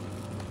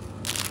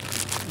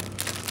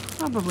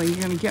 Probably you're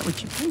going to get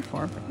what you pay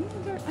for, but you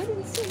know, I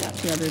didn't see that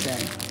the other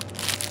day.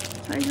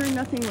 I heard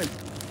nothing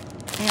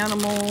with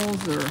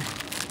animals or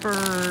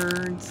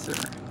birds or...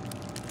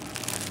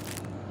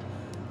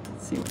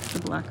 Let's see, what's the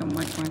black and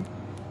white one?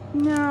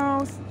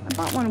 No, I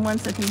bought one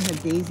once, I think it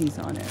had daisies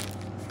on it.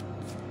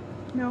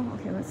 No?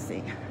 Okay, let's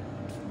see.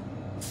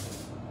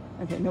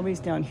 Okay, nobody's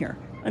down here.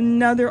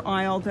 Another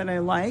aisle that I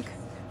like,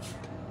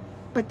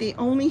 but they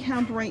only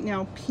have right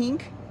now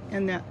pink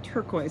and that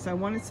turquoise. I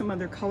wanted some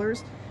other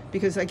colors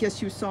because I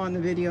guess you saw in the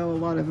video a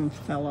lot of them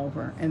fell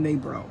over and they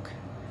broke.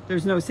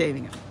 There's no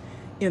saving them.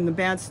 In the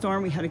bad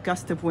storm, we had a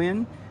gust of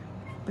wind,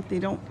 but they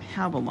don't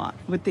have a lot.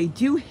 What they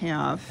do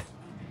have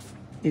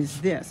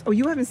is this. Oh,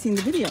 you haven't seen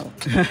the video.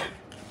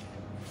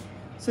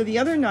 So the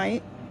other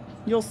night,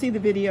 you'll see the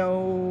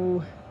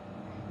video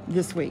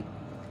this week.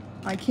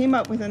 I came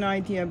up with an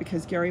idea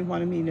because Gary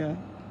wanted me to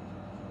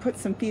put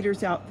some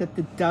feeders out that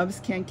the doves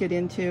can't get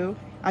into.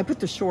 I put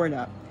the short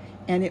up.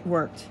 and it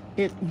worked.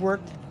 It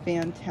worked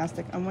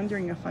fantastic. I'm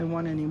wondering if I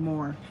want any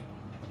more.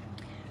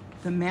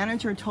 The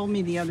manager told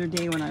me the other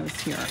day when I was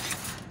here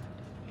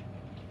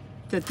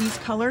that these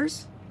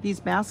colors, these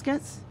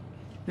baskets,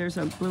 there's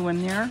a blue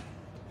one there,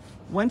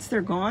 once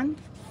they're gone,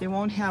 they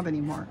won't have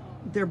any more.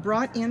 They're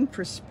brought in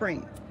for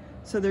spring.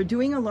 So they're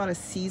doing a lot of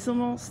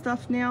seasonal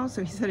stuff now.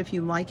 So he said if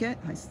you like it,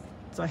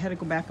 so I had to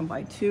go back and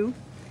buy 2.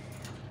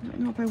 I don't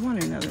know if I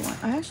want another one.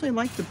 I actually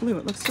like the blue.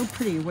 It looks so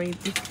pretty.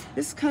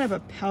 This is kind of a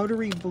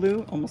powdery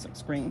blue, almost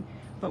looks green.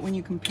 But when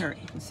you compare it,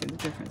 you can see the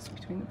difference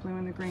between the blue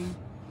and the green.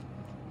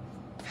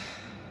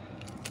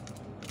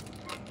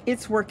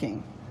 It's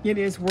working. It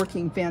is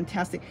working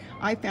fantastic.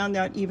 I found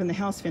out even the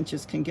house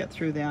finches can get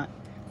through that,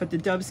 but the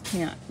doves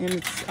can't.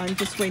 And I'm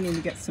just waiting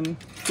to get some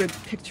good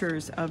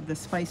pictures of the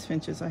spice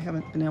finches. I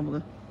haven't been able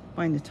to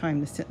find the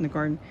time to sit in the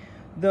garden.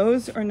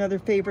 Those are another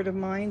favorite of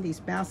mine, these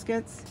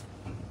baskets.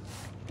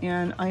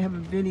 And I have a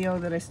video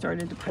that I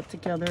started to put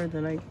together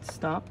that I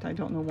stopped. I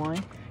don't know why.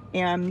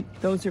 And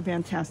those are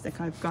fantastic.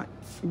 I've got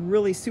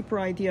really super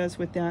ideas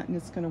with that, and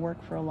it's going to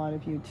work for a lot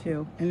of you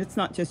too. And it's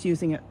not just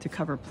using it to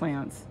cover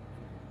plants.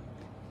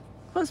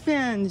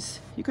 Clothespins.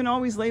 You can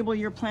always label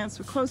your plants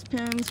with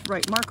clothespins,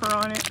 write marker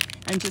on it,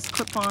 and just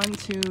clip on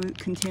to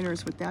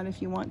containers with that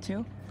if you want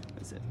to.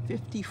 Was it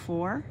 $54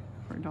 for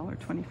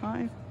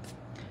 $1.25?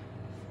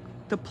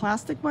 The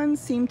plastic ones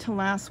seem to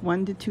last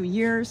 1 to 2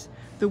 years.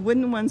 The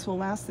wooden ones will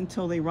last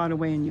until they rot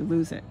away and you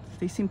lose it.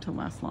 They seem to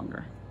last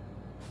longer.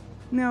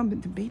 No,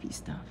 but the baby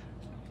stuff.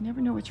 You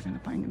never know what you're going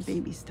to find in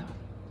baby stuff.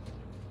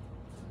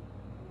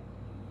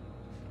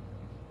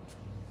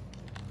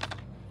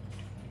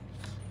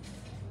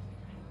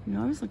 You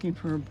know, I was looking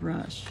for a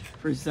brush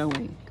for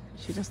Zoe.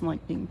 She doesn't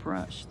like being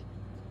brushed.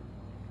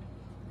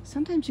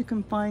 Sometimes you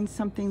can find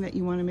something that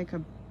you want to make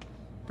a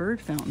bird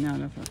fountain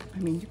out of it. I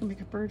mean, you can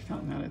make a bird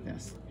fountain out of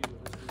this.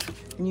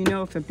 And you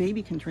know, if a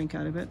baby can drink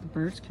out of it, the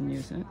birds can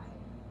use it.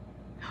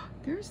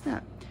 There's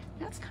that.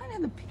 That's kind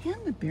of the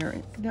panda bear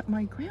that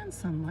my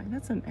grandson liked.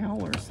 That's an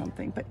owl or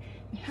something, but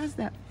it has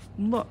that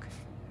look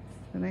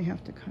that I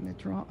have to kind of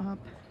draw up.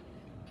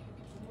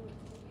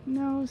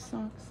 No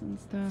socks and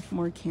stuff,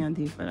 more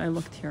candy, but I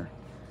looked here.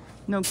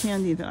 No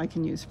candy that I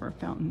can use for a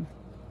fountain.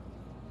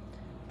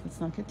 Let's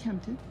not get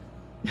tempted.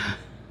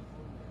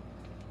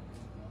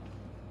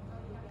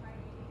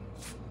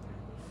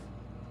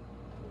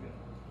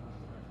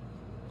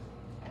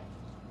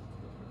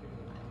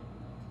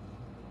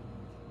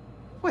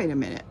 Wait a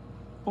minute.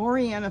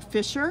 Oriana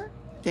Fisher,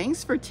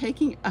 thanks for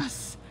taking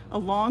us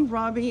along,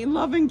 Robbie.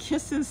 Love and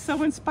kisses,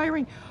 so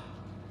inspiring.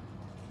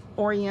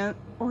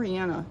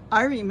 Oriana,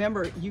 I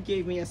remember you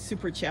gave me a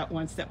super chat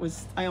once that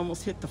was, I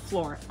almost hit the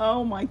floor.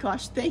 Oh my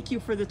gosh, thank you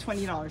for the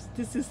 $20.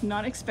 This is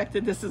not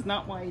expected. This is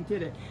not why I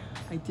did it.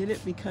 I did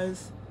it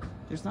because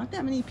there's not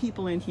that many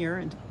people in here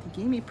and they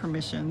gave me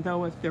permission,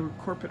 though if their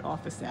corporate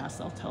office asks,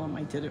 I'll tell them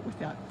I did it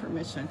without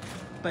permission.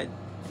 But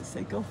I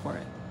said, go for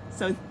it.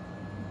 So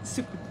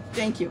super,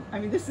 thank you. I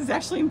mean, this is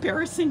actually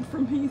embarrassing for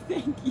me.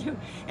 Thank you.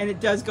 And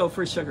it does go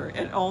for sugar.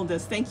 It all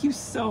does. Thank you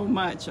so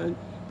much. If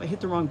I hit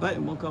the wrong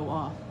button, we'll go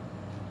off.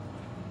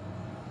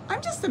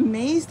 I'm just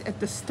amazed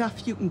at the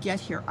stuff you can get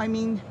here. I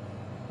mean,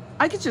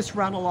 I could just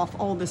rattle off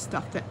all the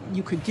stuff that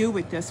you could do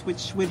with this,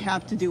 which would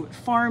have to do with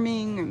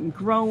farming and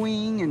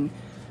growing. And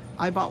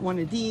I bought one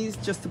of these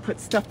just to put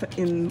stuff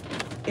in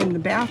the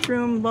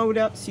bathroom, load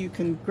up so you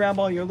can grab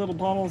all your little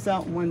bottles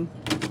out in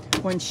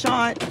one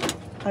shot.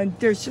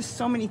 There's just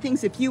so many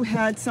things. If you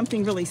had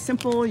something really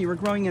simple, you were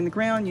growing in the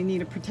ground, you need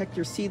to protect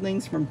your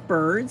seedlings from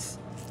birds.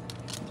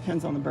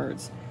 Depends on the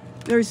birds.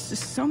 There's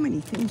just so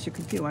many things you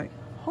could do. I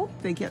hope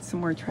they get some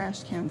more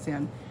trash cans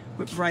in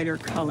with brighter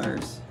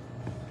colors.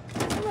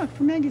 Oh, look,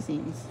 for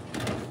magazines.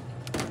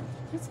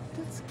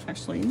 That's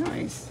actually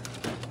nice.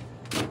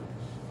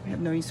 I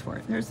have no use for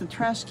it. There's the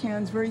trash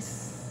cans, very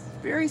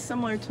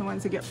similar to the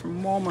ones I get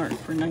from Walmart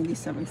for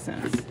 97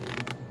 cents.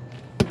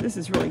 This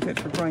is really good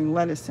for growing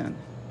lettuce in.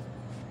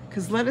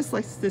 Because lettuce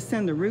likes to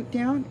send the root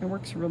down. It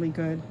works really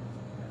good.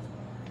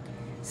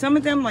 Some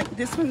of them, like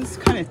this one's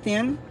kind of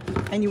thin,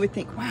 and you would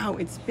think, wow,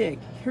 it's big.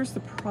 Here's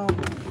the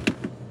problem.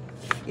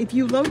 If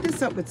you load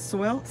this up with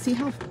soil, see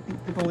how,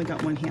 I've only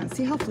got one hand,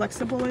 see how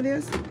flexible it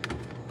is?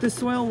 The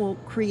soil will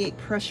create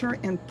pressure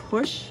and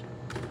push,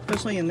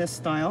 especially in this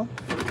style,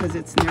 because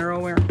it's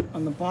narrower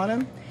on the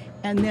bottom,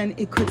 and then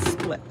it could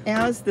split.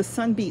 As the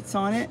sun beats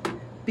on it,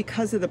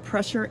 because of the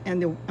pressure,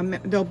 and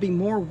there'll be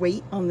more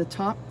weight on the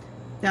top,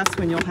 that's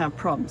when you'll have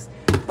problems.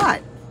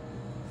 But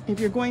if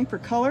you're going for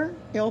color,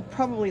 it'll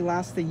probably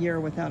last a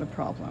year without a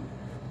problem.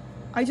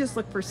 I just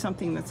look for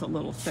something that's a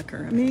little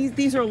thicker. I mean,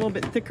 these are a little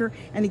bit thicker.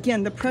 And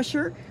again, the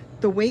pressure,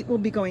 the weight will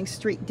be going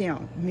straight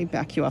down. Let me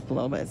back you up a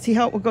little bit. See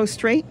how it will go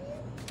straight?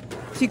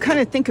 So you kind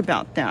of think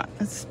about that.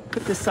 Let's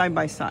put this side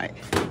by side.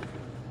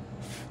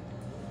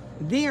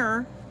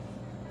 There,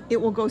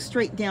 it will go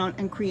straight down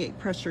and create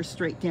pressure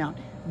straight down.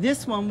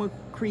 This one will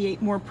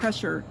create more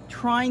pressure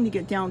trying to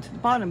get down to the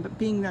bottom, but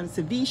being that it's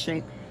a V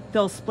shape,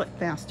 they'll split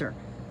faster.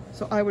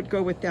 So I would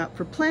go with that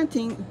for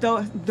planting,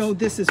 though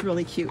this is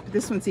really cute.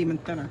 This one's even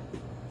thinner.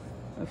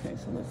 Okay,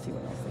 so let's see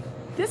what else they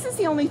got. This is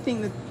the only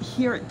thing that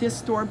here at this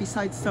store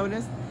besides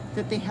sodas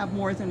that they have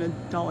more than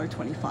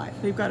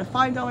 $1.25. They've got a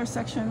 $5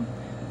 section,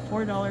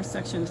 $4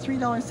 section, a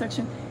 $3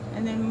 section,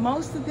 and then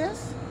most of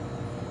this,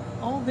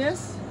 all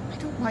this, I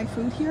don't buy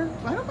food here.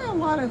 I don't buy a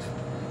lot of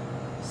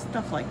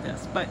stuff like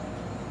this, but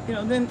you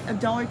know, then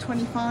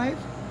 $1.25.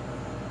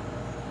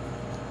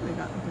 They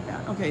got, look at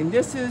that. Okay,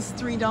 this is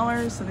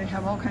 $3, so they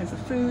have all kinds of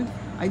food.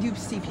 I do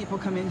see people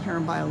come in here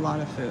and buy a lot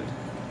of food.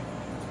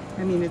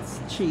 I mean, it's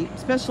cheap,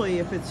 especially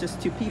if it's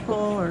just 2 people,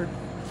 or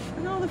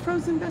and all the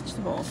frozen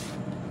vegetables.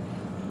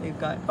 They've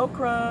got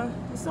okra.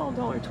 It's all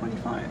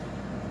 $1.25.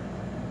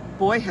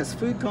 Boy, has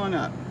food gone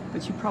up,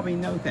 but you probably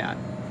know that.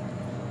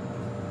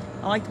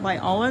 I like to buy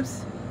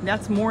olives.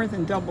 That's more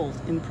than doubled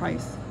in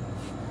price.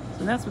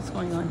 So that's what's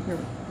going on here.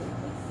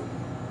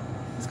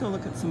 Let's go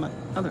look at some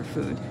other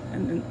food,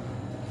 and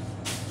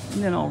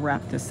then I'll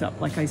wrap this up.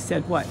 Like I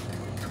said, what,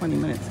 20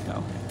 minutes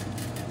ago.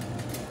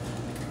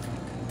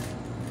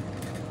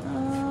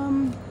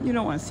 You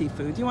don't want to see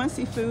food. Do you want to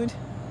see food?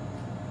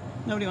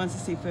 Nobody wants to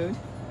see food.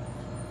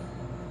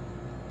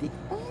 The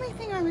only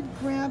thing I would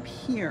grab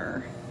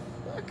here,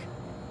 look,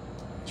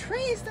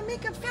 trays to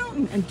make a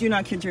fountain. And do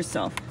not kid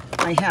yourself.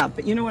 I have,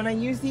 but you know what I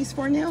use these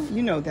for now?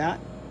 You know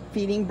that.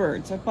 Feeding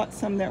birds. I bought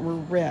some that were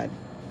red.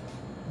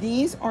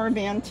 These are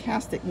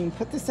fantastic. You can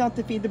put this out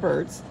to feed the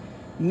birds.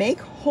 Make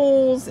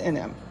holes in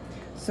them.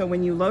 So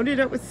when you load it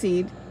up with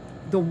seed,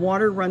 the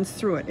water runs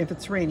through it if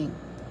it's raining.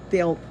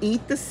 They'll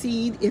eat the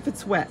seed if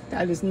it's wet.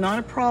 That is not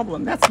a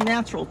problem. That's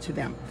natural to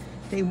them.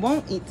 They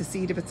won't eat the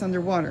seed if it's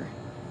underwater.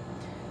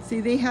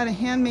 See, they had a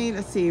handmade,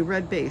 let's see,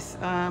 red base.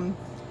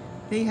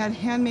 They had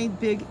handmade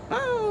big,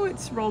 oh,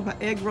 it's rolled by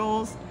egg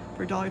rolls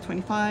for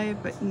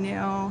 $1.25, but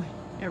now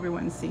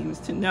everyone seems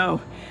to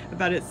know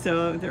about it,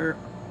 so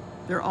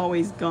they're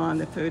always gone.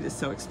 The food is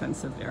so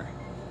expensive there.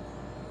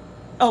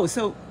 Oh,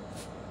 so,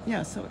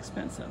 yeah, so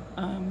expensive.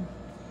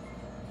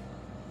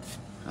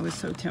 I was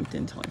so tempted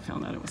until I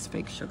found out it was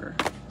fake sugar.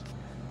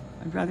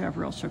 I'd rather have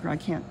real sugar. I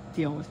can't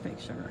deal with fake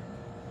sugar.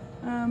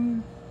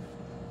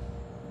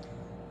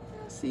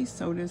 See,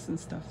 sodas and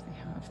stuff they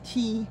have.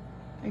 Tea.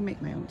 I make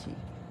my own tea.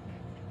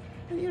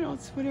 And, you know,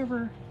 it's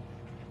whatever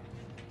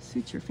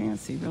suits your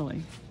fancy,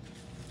 really.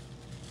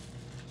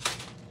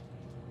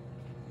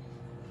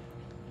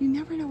 You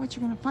never know what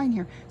you're going to find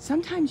here.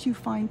 Sometimes you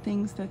find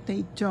things that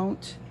they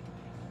don't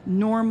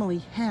normally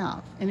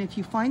have, and if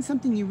you find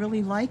something you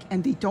really like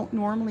and they don't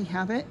normally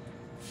have it,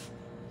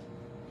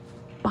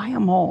 buy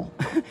them all.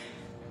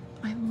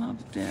 I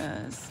love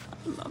this.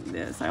 I love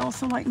this. I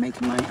also like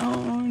making my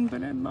own,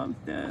 but I love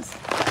this.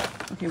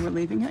 Okay, we're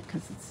leaving it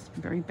because it's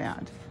very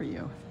bad for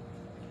you.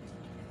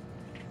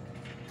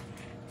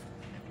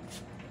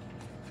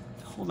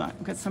 Hold on,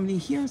 we've got somebody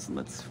here, so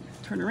let's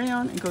turn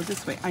around and go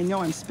this way. I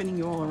know I'm spinning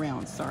you all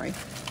around, sorry.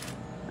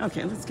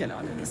 Okay, let's get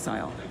onto this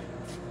aisle.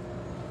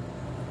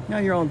 Now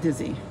you're all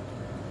dizzy.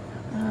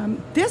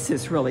 This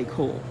is really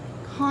cool.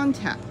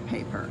 Contact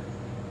paper.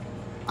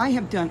 I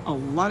have done a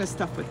lot of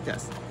stuff with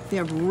this. They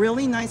have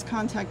really nice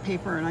contact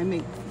paper, and I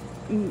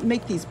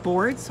make these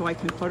boards so I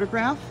can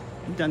photograph.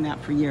 I've done that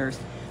for years.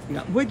 You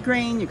got wood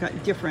grain, you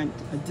got different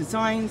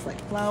designs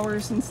like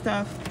flowers and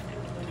stuff.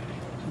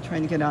 I'm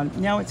trying to get out.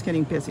 Now it's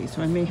getting busy,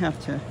 so I may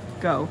have to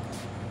go.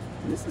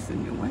 This is a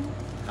new one.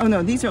 Oh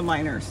no, these are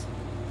liners.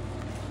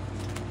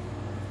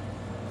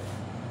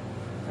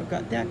 I've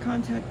got that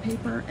contact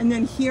paper. And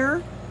then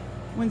here,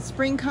 when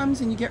spring comes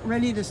and you get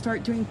ready to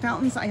start doing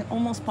fountains, I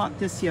almost bought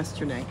this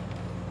yesterday.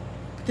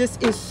 This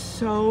is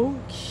so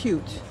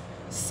cute.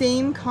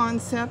 Same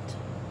concept.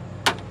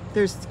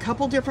 There's a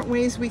couple different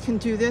ways we can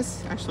do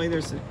this. Actually,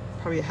 there's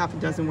probably a half a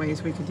dozen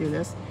ways we could do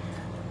this.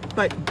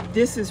 But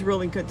this is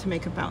really good to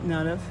make a fountain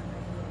out of.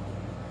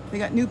 They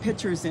got new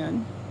pictures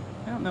in.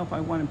 I don't know if I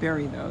want to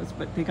bury those,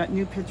 but they got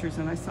new pictures,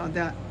 and I saw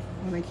that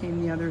when I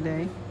came the other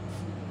day.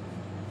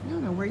 I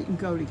don't know where you can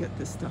go to get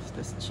this stuff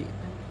this cheap.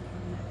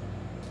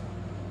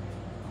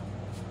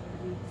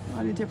 A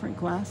lot of different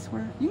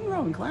glassware. You can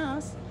grow in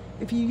glass.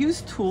 If you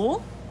use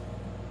tulle,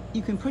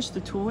 you can push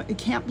the tulle. It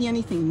can't be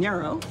anything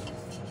narrow.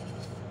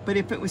 But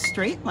if it was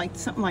straight, like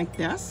something like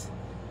this,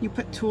 you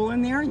put tulle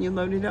in there and you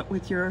load it up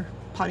with your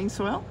potting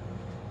soil.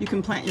 You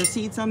can plant your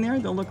seeds on there.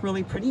 They'll look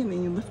really pretty, and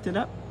then you lift it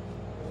up.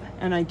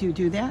 And I do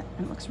that,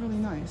 and it looks really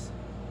nice.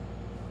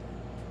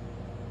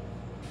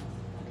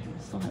 Okay,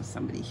 I still have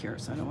somebody here,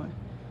 so I don't want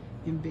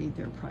to invade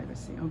their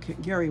privacy. Okay,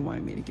 Gary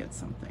wanted me to get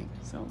something,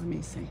 so let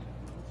me see.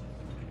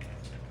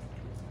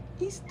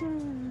 Easter.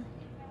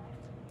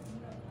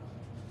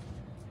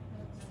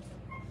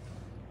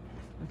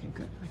 Okay,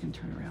 good. I can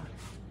turn around.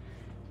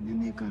 And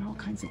then they've got all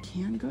kinds of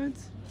canned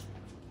goods.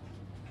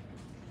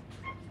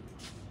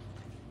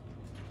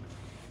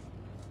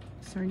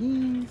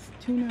 Sardines,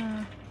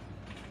 tuna.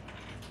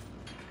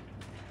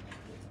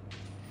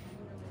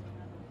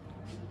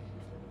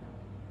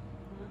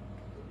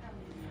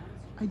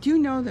 I do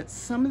know that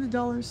some of the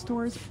dollar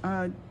stores,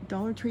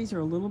 Dollar Trees are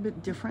a little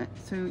bit different.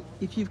 So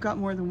if you've got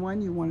more than one,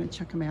 you want to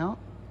check them out.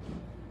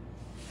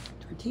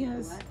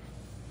 Tortillas.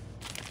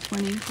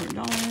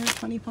 $24,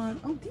 25.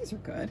 Oh, these are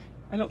good.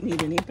 I don't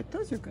need any, but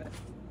those are good.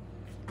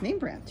 Name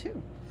brand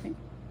too. Okay.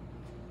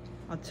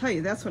 I'll tell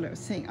you, that's what I was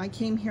saying. I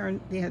came here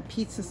and they had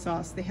pizza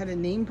sauce. They had a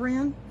name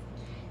brand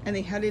and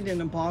they had it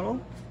in a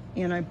bottle,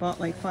 and I bought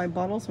like 5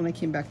 bottles. When I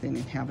came back, they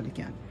didn't have it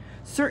again.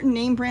 Certain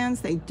name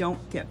brands, they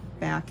don't get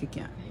back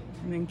again.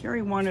 And then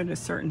Gary wanted a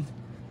certain,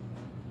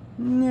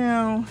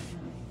 no.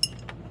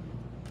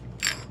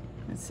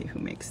 Let's see who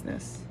makes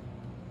this.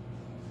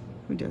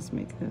 Who does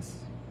make this?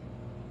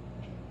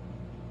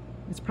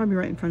 It's probably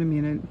right in front of me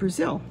in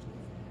Brazil.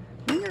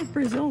 I wonder if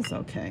Brazil's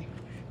okay.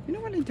 You know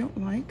what I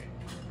don't like?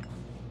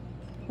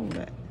 Hold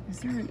it. Is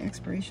there an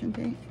expiration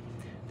date?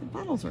 The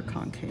bottles are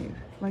concave,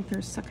 like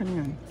they're sucking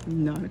in.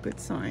 Not a good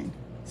sign.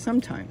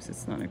 Sometimes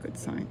it's not a good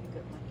sign.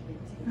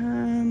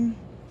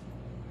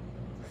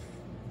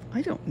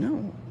 I don't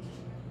know.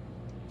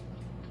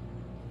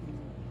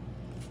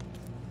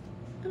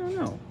 I don't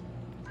know.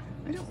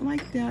 I don't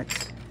like that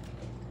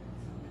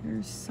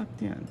they're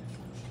sucked in.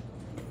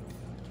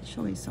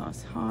 Chili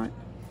sauce, hot.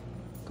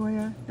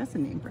 Goya, that's a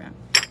name brand.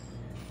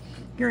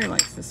 Gary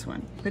likes this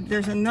one. But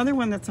there's another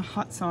one that's a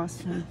hot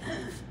sauce. And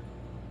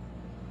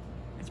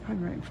it's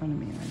probably right in front of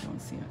me and I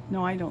don't see it.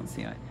 No, I don't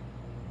see it.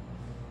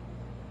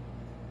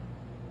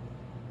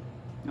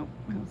 Nope,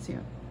 I don't see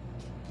it.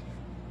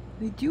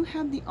 They do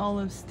have the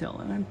olives still,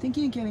 and I'm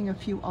thinking of getting a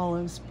few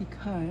olives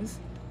because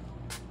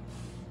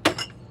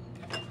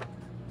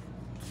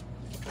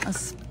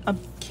a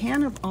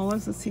can of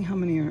olives, let's see how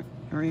many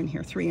are in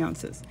here, 3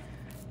 ounces.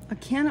 A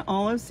can of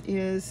olives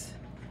is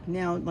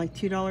now like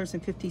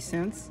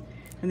 $2.50,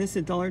 and this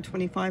is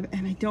 $1.25,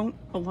 and I don't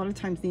a lot of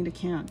times need a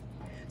can.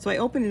 So I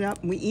open it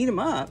up and we eat them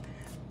up,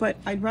 but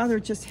I'd rather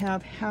just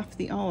have half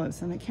the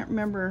olives, and I can't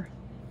remember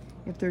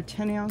if they're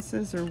 10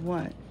 ounces or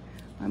what.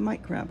 I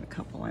might grab a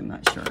couple, I'm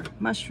not sure.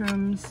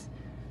 Mushrooms,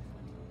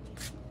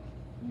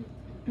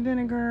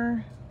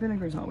 vinegar.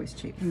 Vinegar's always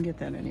cheap, you can get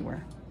that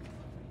anywhere.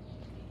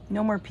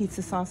 No more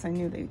pizza sauce, I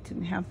knew they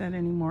didn't have that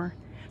anymore.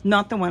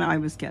 Not the one I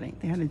was getting,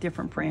 they had a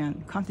different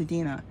brand,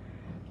 Contadina,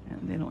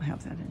 and they don't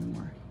have that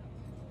anymore.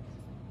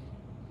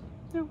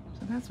 No,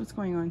 so that's what's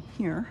going on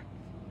here.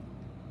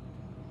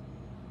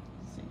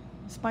 Let's see.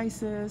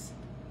 Spices.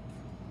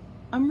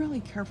 I'm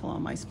really careful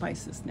on my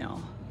spices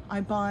now.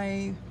 I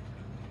buy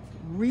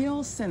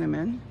real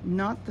cinnamon,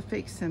 not the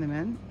fake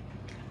cinnamon.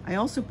 I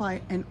also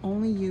buy and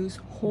only use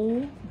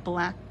whole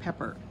black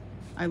pepper.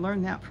 I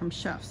learned that from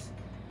chefs.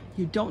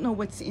 You don't know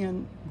what's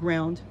in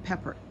ground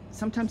pepper.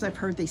 Sometimes I've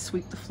heard they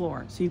sweep the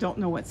floor, so you don't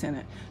know what's in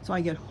it. So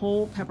I get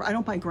whole pepper. I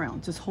don't buy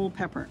ground, just whole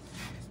pepper,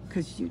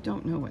 because you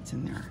don't know what's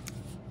in there.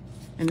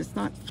 And it's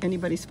not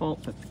anybody's fault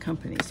but the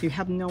company. So you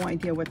have no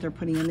idea what they're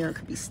putting in there. It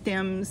could be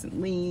stems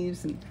and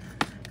leaves, and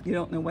you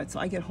don't know what. So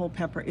I get whole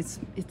pepper. It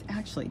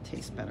actually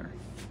tastes better.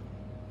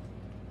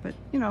 But,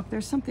 you know, if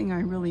there's something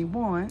I really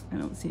want, I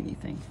don't see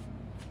anything.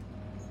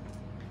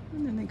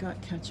 And then they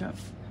got ketchup.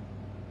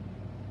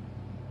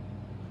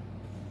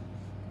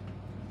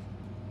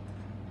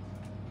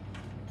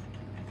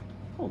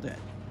 Hold it.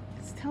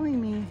 It's telling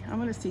me I'm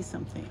going to see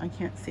something. I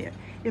can't see it.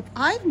 If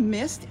I've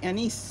missed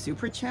any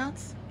super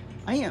chats,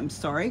 I am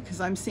sorry, because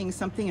I'm seeing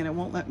something and it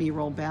won't let me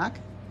roll back.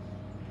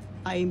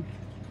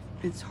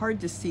 It's hard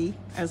to see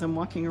as I'm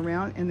walking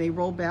around, and they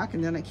roll back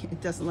and then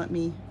it doesn't let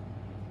me.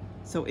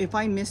 So if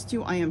I missed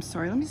you, I am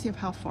sorry. Let me see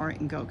how far I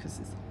can go, because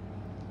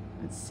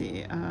let's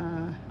see.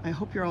 I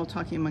hope you're all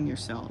talking among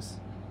yourselves.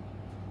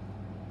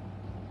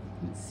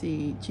 Let's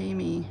see,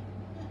 Jamie,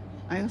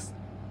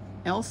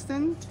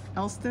 Elstein,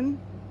 Elstein.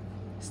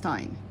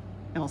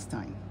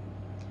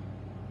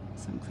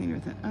 Some cleaner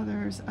than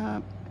others.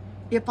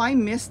 If I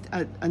missed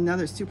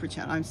another super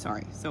chat, I'm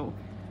sorry. So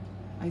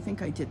I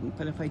think I didn't,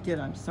 but if I did,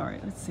 I'm sorry.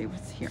 Let's see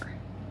what's here.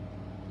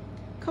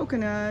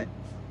 Coconut.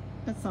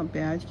 That's not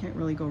bad. You can't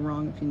really go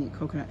wrong if you need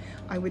coconut.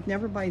 I would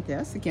never buy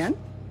this. Again,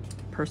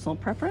 personal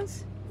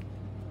preference.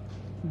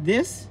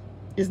 This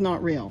is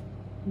not real.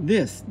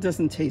 This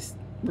doesn't taste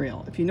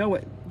real. If you know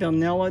what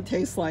vanilla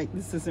tastes like,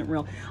 this isn't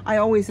real. I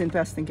always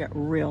invest and get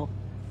real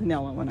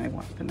vanilla when I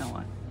want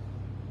vanilla.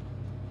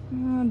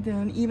 And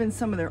then even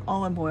some of their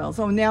olive oils.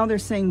 Oh, now they're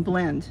saying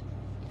blend.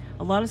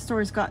 A lot of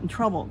stores got in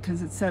trouble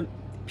because it said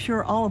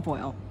pure olive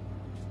oil.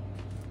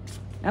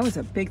 That was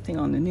a big thing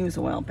on the news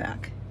a while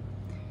back.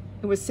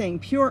 It was saying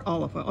pure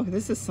olive oil. Okay,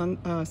 this is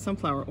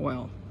sunflower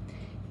oil.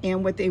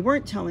 And what they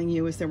weren't telling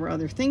you is there were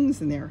other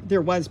things in there. There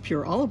was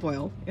pure olive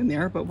oil in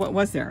there, but what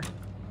was there?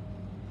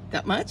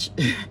 That much?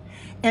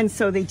 And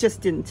so they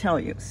just didn't tell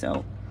you.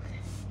 So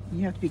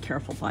you have to be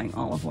careful buying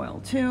olive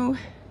oil too.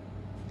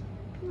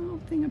 A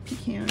little thing of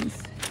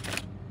pecans.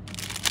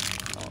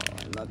 Oh,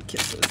 I love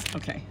kisses.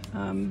 Okay.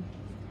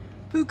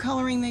 Food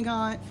coloring they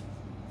got.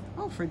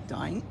 Oh, for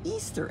dyeing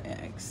Easter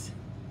eggs.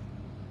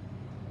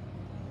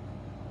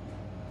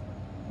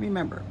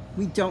 Remember,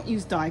 we don't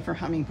use dye for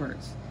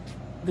hummingbirds.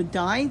 The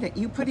dye that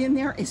you put in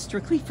there is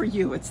strictly for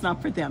you. It's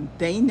not for them.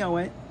 They know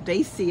it.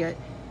 They see it.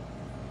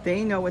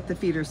 They know what the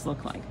feeders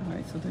look like. All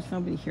right, so there's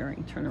nobody here. I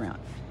can turn around.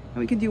 And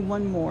we can do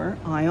one more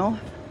aisle.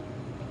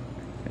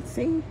 Let's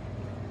see.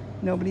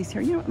 Nobody's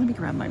here. You know what? Let me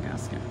grab my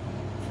basket.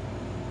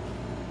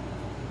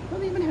 Well,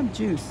 they even have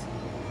juice.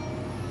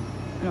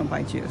 I don't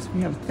buy juice.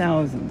 We have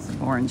thousands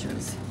of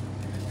oranges.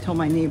 I told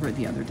my neighbor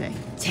the other day,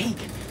 take.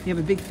 We have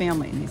a big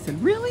family. And he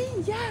said, really?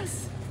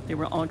 Yes. They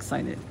were all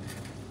excited.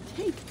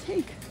 Take,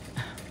 take.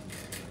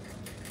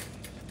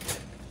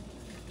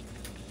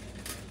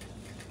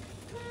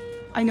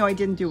 I know I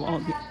didn't do all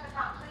the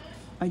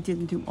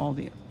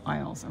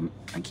aisles.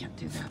 I can't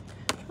do that.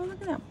 Oh,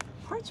 look at that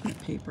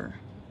parchment paper.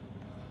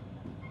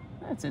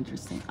 That's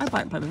interesting. I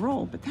buy it by the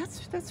roll, but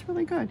that's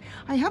really good.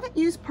 I haven't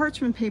used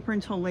parchment paper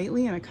until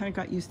lately, and I kind of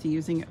got used to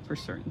using it for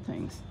certain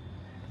things.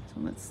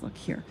 So let's look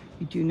here.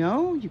 You do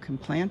know you can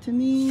plant in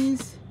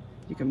these.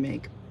 You can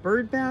make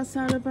bird baths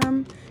out of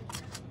them.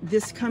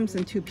 This comes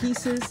in 2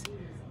 pieces.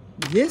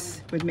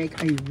 This would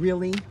make a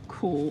really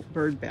cool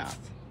bird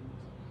bath.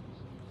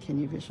 Can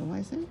you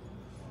visualize it?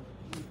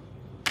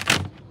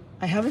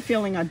 I have a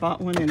feeling I bought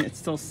one and it's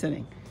still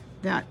sitting.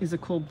 That is a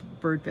cool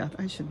bird bath.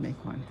 I should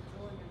make one.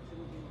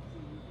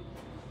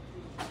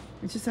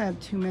 It's just I have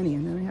too many,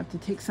 and then I have to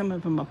take some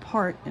of them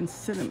apart and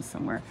sit them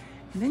somewhere.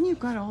 And then you've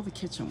got all the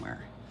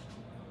kitchenware.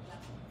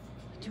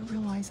 Do you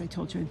realize I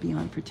told you I'd be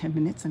on for 10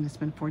 minutes and it's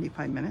been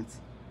 45 minutes?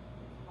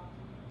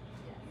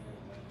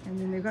 And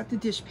then they've got the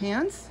dish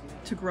pans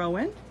to grow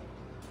in.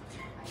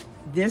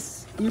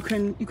 This, you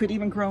could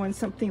even grow in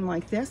something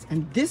like this,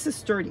 and this is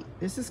sturdy.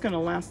 This is gonna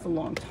last a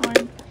long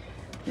time.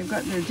 They've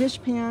got their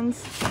dish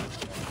pans.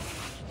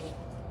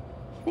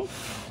 Okay.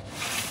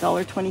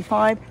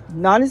 $1.25.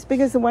 Not as big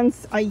as the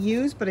ones I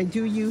use, but I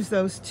do use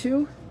those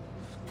too.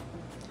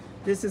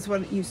 This is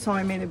what you saw.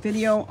 I made a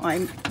video.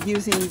 I'm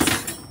using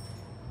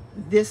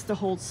this to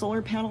hold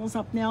solar panels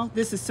up now.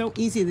 This is so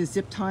easy to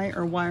zip tie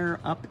or wire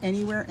up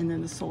anywhere, and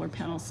then the solar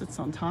panel sits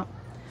on top.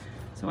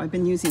 So I've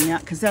been using that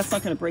because that's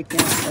not going to break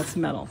down. That's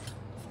metal.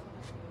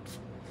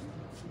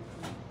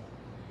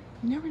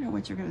 You never know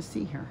what you're going to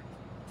see here.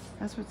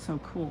 That's what's so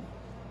cool.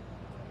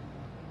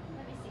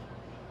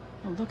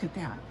 Oh, look at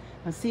that.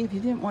 Now see, if you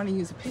didn't want to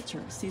use a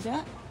pitcher, see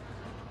that?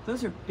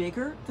 Those are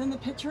bigger than the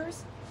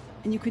pitchers,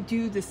 and you could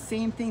do the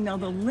same thing. Now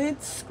the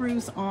lid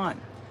screws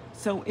on,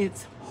 so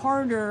it's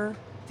harder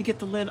to get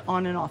the lid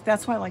on and off.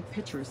 That's why I like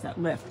pitchers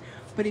that lift.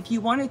 But if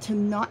you wanted to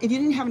not, if you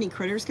didn't have any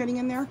critters getting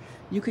in there,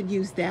 you could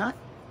use that,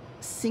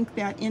 sink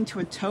that into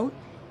a tote,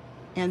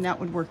 and that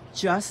would work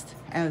just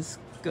as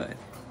good.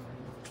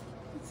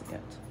 That's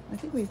it. I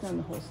think we've done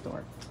the whole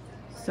store.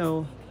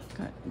 So,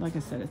 like I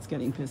said, it's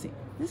getting busy.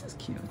 This is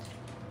cute.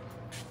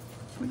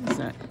 What is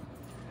that?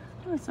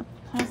 Oh, it's a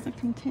plastic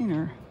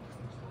container.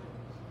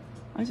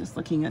 I was just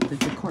looking at the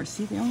decor.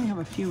 See, they only have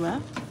a few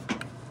left.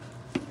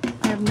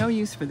 I have no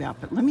use for that,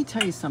 but let me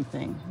tell you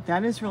something.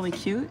 That is really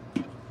cute.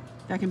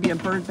 That can be a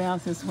bird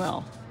bath as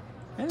well.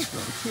 That is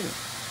really cute.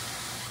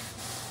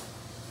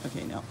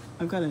 Okay, no,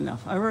 I've got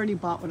enough. I already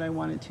bought what I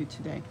wanted to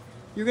today.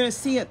 You're gonna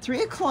see at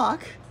 3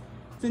 o'clock,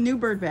 the new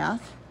bird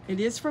bath. It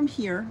is from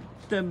here.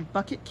 The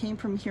bucket came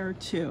from here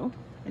too.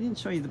 I didn't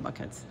show you the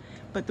buckets,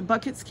 but the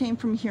buckets came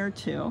from here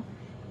too.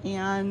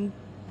 And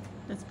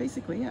that's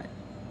basically it.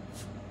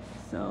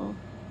 So,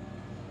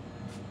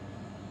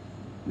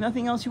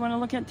 nothing else you want to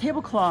look at?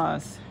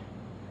 Tablecloths.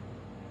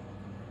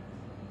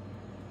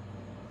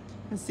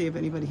 Let's see if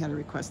anybody had a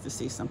request to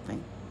see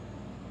something.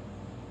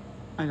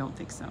 I don't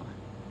think so.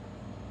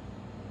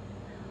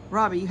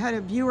 Robbie, you had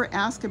a viewer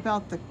ask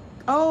about the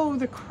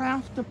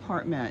craft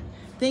department.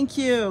 Thank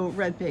you,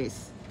 Red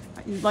Base.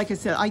 Like I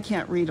said, I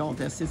can't read all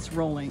this. It's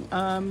rolling.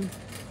 Let's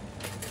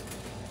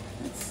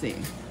see.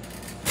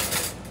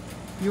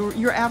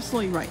 You're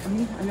absolutely right. I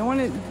mean, I don't want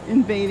to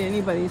invade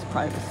anybody's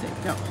privacy.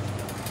 No.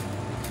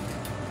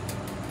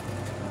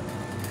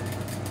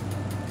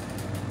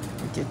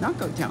 I did not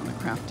go down the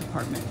craft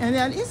department. And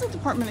that is a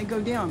department I go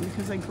down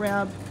because I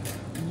grab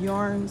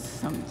yarns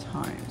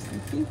sometimes. I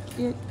think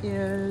it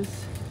is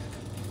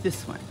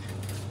this one.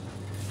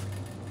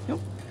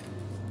 Nope.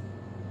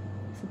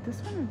 Is it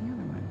this one or the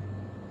other one?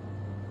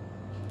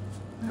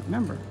 I don't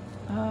remember.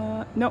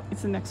 Nope,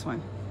 it's the next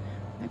one.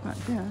 I got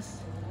this.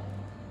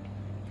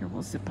 Here,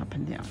 we'll zip up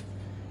and down.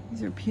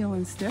 These are peel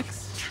and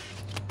sticks.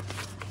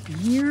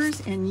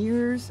 Years and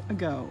years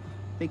ago,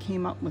 they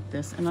came up with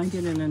this, and I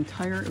did an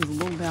entire, it was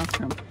a little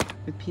bathroom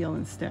with peel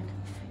and stick,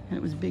 and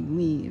it was big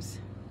leaves.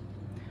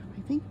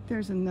 I think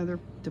there's another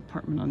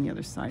department on the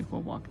other side.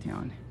 We'll walk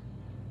down.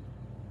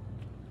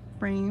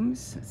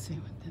 Frames. Let's see,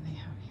 what do they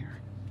have here?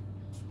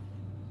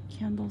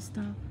 Candle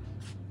stuff.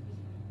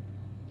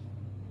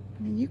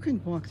 I mean, you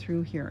can walk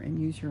through here and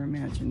use your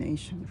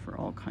imagination for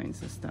all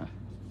kinds of stuff.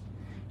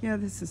 Yeah,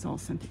 this is all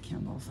scented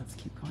candles. Let's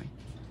keep going.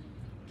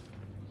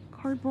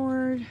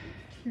 Cardboard.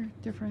 Here,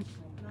 different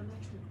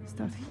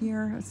stuff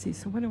here. Let's see,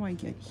 so what do I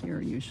get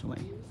here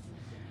usually?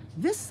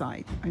 This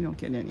side, I don't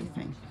get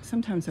anything.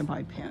 Sometimes I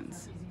buy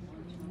pens.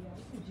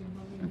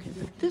 Okay,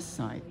 but this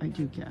side I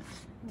do get.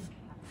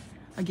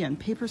 Again,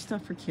 paper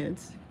stuff for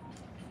kids.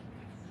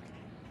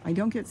 I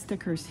don't get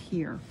stickers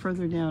here.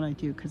 Further down I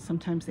do, because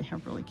sometimes they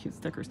have really cute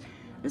stickers.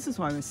 This is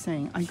why I was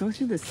saying, I go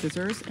through the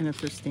scissors, and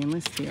if they're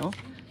stainless steel,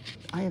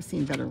 I have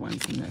seen better ones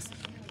than this.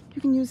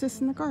 You can use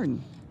this in the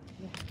garden.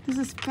 This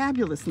is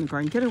fabulous in the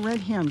garden. Get a red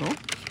handle.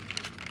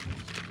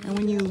 And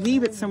when you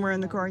leave it somewhere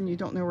in the garden, you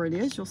don't know where it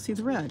is, you'll see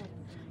the red.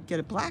 Get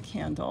a black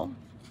handle,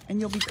 and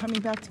you'll be coming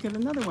back to get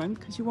another one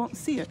because you won't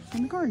see it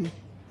in the garden.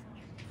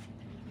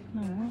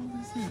 No,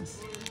 what is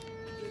this?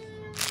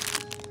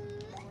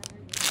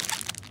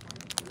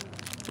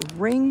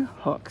 Ring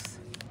hooks.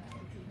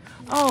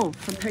 Oh,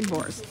 for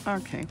pegboards.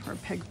 Okay, for a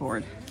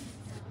pegboard.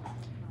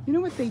 You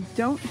know what they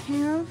don't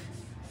have?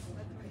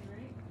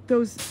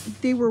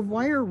 They were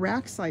wire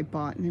racks I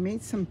bought, and I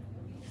made some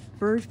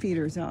bird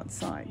feeders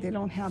outside. They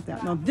don't have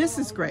that. Now this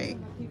is great.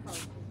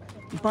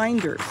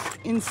 Binders.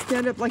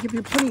 Instead of, like if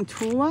you're putting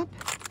tulle up,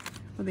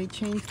 well, they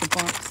changed the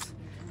box,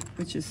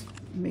 which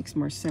makes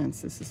more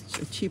sense. This is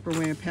a cheaper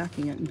way of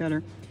packing it and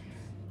better.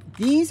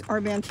 These are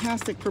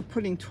fantastic for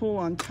putting tulle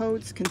on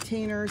totes,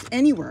 containers,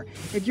 anywhere.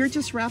 If you're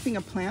just wrapping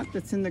a plant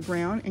that's in the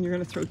ground and you're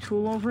going to throw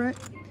tulle over it,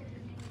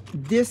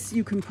 this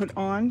you can put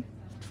on.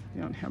 They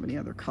don't have any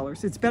other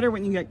colors. It's better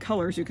when you get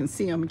colors. You can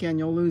see them. Again,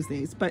 you'll lose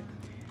these. But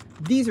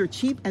these are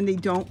cheap and they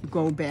don't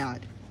go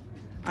bad.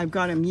 I've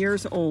got them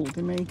years old.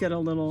 They may get a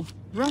little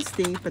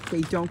rusty, but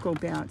they don't go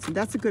bad. So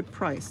that's a good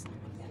price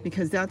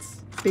because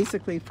that's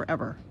basically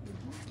forever.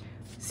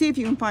 See if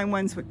you can find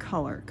ones with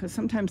color, because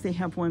sometimes they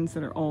have ones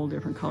that are all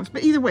different colors.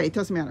 But either way, it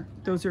doesn't matter.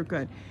 Those are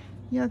good.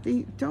 Yeah,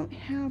 they don't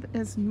have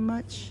as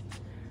much,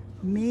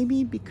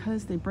 maybe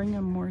because they bring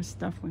them more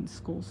stuff when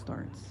school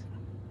starts.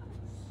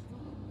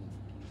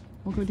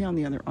 We'll go down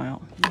the other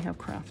aisle. We have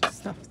craft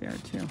stuff there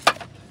too.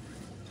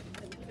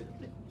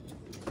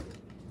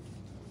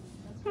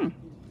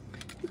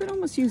 You could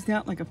almost use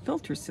that like a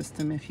filter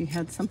system if you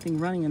had something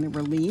running and there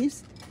were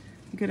leaves.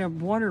 You could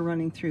have water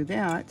running through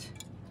that.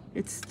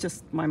 It's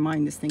just my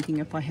mind is thinking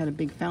if I had a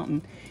big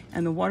fountain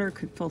and the water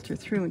could filter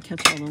through and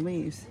catch all the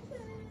leaves.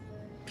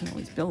 You can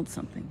always build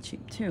something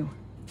cheap too.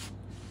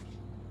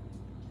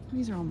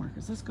 These are all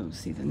markers. Let's go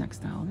see the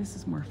next aisle. This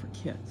is more for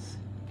kids.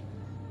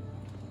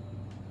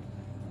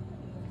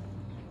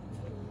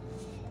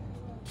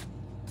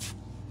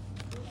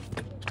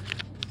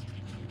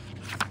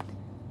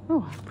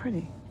 Oh,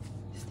 pretty.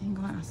 Stained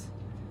glass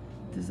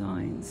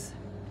designs.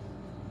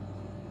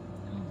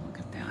 Oh, look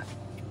at that.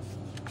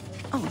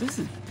 Oh, this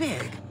is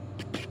big.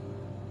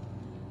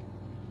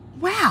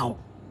 Wow.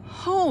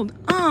 Hold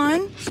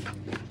on.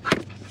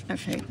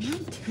 Okay, no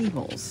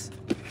tables.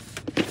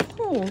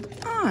 Hold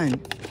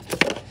on.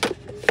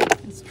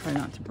 Let's try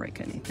not to break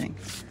anything.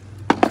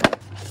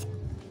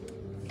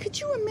 Could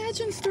you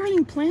imagine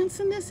starting plants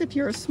in this if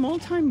you're a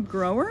small-time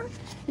grower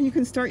and you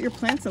can start your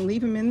plants and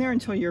leave them in there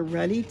until you're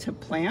ready to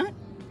plant?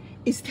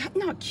 Is that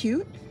not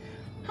cute?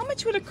 How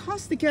much would it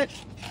cost to get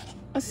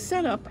a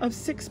setup of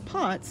 6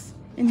 pots?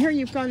 And here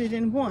you've got it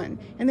in one.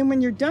 And then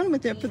when you're done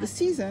with it for the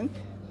season,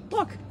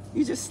 look,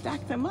 you just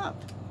stack them up.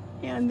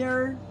 And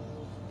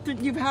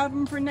you've had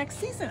them for next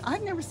season.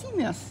 I've never seen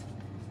this.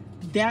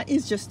 That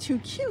is just too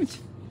cute.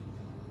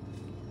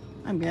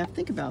 I'm gonna have to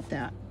think about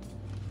that.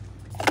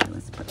 Okay,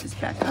 let's put this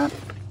back up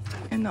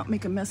and not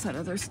make a mess out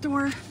of their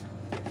store.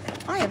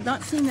 I have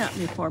not seen that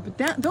before, but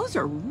those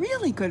are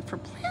really good for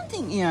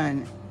planting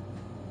in.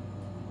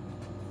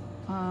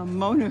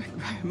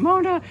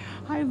 Mona,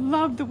 I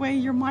love the way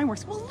your mind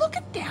works. Well, look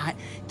at that.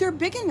 They're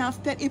big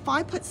enough that if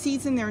I put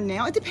seeds in there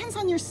now, it depends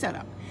on your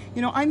setup.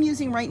 You know, I'm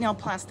using right now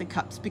plastic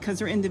cups because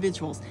they're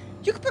individuals.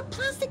 You can put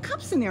plastic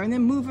cups in there and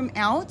then move them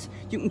out.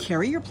 You can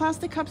carry your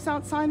plastic cups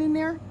outside in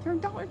there. They're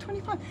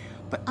 $1.25.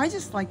 But I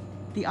just like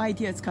the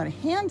idea it's got a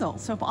handle.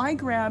 So if I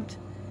grabbed,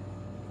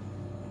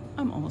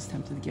 I'm almost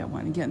tempted to get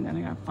one. Again, then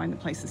I gotta find a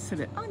place to sit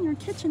it on your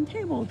kitchen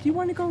table. Do you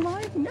want to go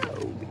live? No,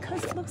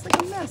 because it looks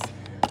like a mess.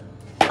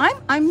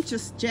 I'm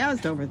just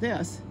jazzed over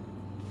this.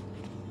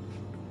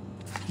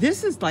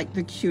 This is like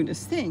the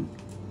cutest thing.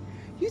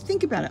 You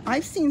think about it.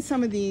 I've seen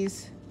some of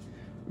these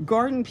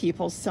garden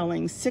people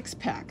selling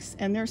 6-packs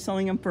and they're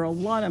selling them for a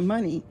lot of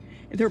money.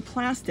 They're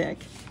plastic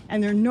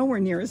and they're nowhere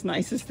near as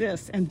nice as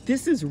this. And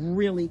this is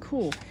really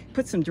cool.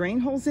 Put some drain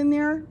holes in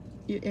there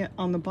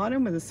on the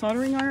bottom with a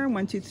soldering iron,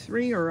 1, 2,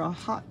 3, or a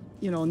hot,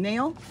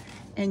 nail,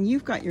 and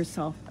you've got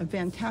yourself a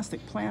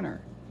fantastic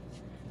planter.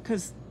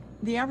 Because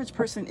the average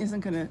person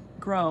isn't going to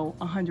grow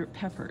 100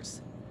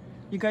 peppers.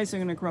 You guys are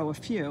going to grow a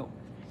few.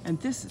 And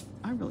this,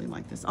 I really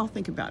like this. I'll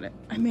think about it.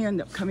 I may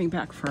end up coming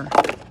back for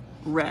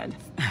red.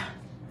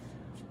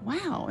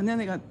 Wow. And then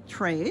they got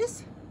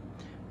trays.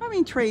 I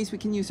mean, trays, we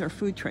can use our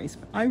food trays.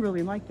 But I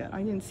really like that.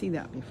 I didn't see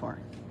that before.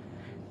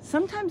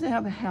 Sometimes I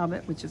have a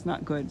habit, which is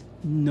not good,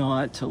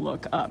 not to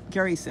look up.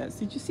 Gary says,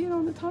 did you see it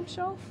on the top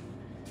shelf?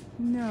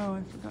 No,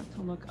 I forgot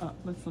to look up.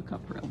 Let's look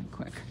up really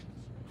quick.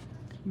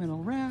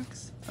 Metal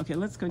racks. Okay,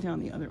 let's go down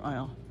the other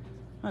aisle.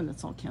 Oh,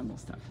 that's all candle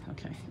stuff.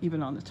 Okay,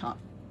 even on the top.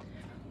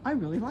 I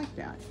really like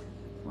that.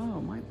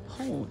 Whoa, my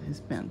pole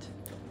is bent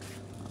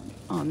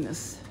on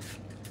this.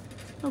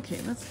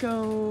 Okay, let's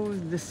go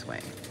this way.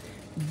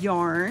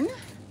 Yarn.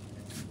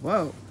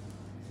 Whoa.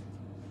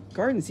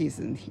 Garden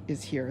season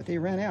is here. They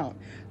ran out.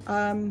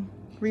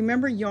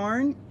 Remember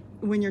yarn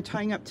when you're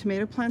tying up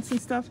tomato plants and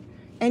stuff?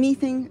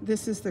 Anything,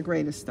 this is the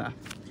greatest stuff.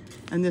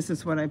 And this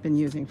is what I've been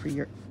using for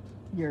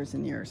years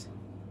and years.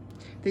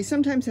 They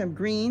sometimes have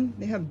green.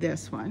 They have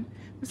this one.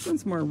 This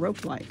one's more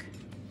rope-like.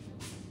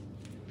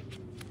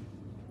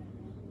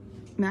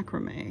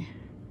 Macrame.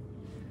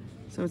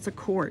 So it's a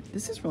cord.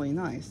 This is really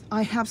nice.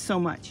 I have so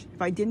much.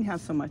 If I didn't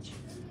have so much,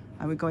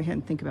 I would go ahead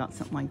and think about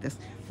something like this.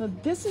 So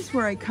this is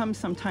where I come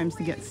sometimes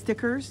to get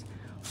stickers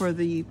for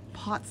the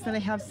pots that I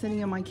have sitting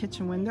in my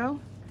kitchen window.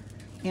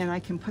 And I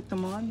can put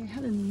them on. They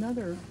had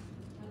another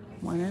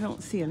one, I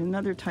don't see it,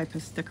 another type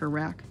of sticker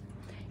rack.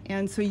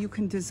 And so you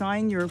can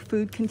design your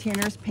food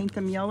containers, paint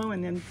them yellow,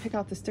 and then pick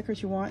out the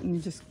stickers you want and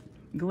you just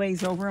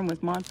glaze over them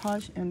with Mod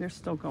Podge, and they're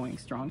still going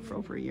strong for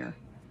over a year.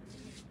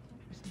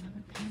 There's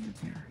another painter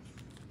there.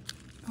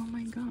 Oh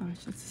my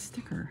gosh, that's a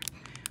sticker.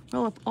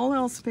 Well, if all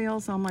else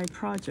fails on my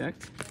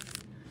project,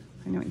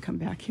 I know I can come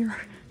back here.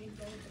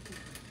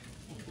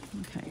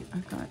 Okay,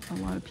 I've got a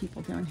lot of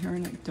people down here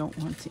and I don't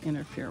want to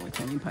interfere with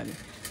anybody.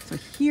 So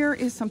here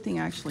is something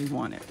I actually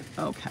wanted.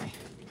 Okay,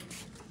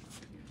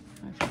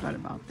 I forgot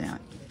about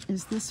that.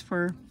 Is this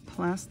for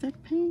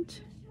plastic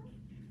paint?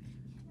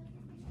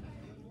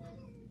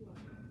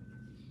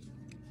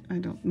 I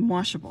don't,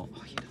 washable.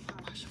 Oh, you don't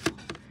want washable.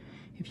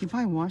 If you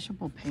buy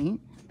washable paint,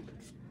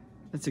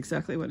 that's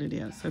exactly what it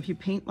is. So if you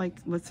paint, like,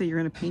 let's say you're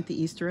gonna paint the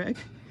Easter egg,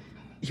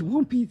 it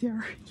won't be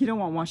there. You don't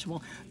want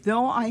washable.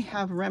 Though I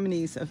have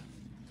remedies of,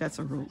 that's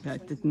a rule,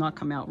 that did not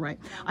come out right.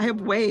 I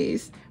have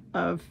ways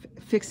of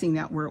fixing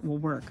that where it will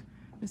work.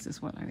 This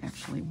is what I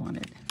actually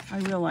wanted. I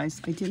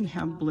realized I didn't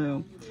have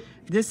blue.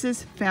 This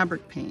is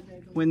fabric paint.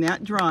 When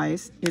that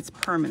dries, it's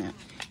permanent.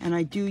 And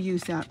I do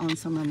use that on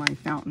some of my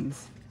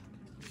fountains.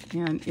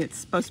 And it's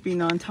supposed to be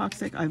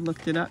non-toxic. I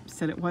looked it up,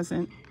 said it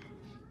wasn't.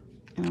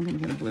 And I'm gonna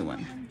get a blue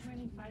one.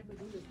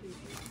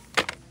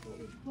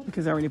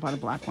 Because I already bought a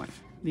black one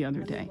the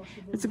other day.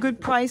 It's a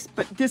good price,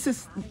 but this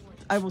is,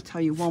 I will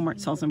tell you, Walmart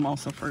sells them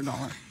also for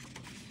 $1.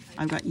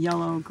 I've got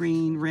yellow,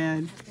 green,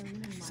 red.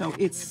 So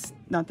it's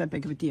not that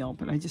big of a deal,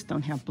 but I just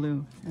don't have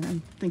blue. And I'm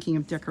thinking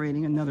of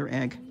decorating another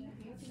egg.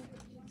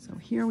 So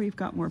here we've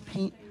got more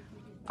paint.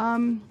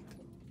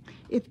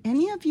 If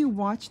any of you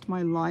watched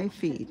my live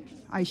feed,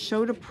 I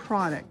showed a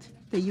product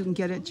that you can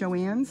get at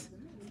Joann's.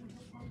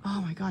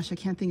 Oh my gosh, I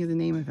can't think of the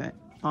name of it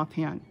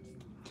offhand.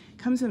 It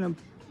comes in a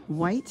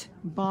white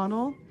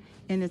bottle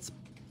and it's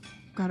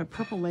got a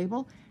purple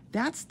label.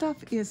 That stuff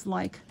is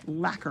like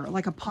lacquer,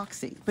 like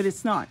epoxy, but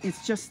it's not.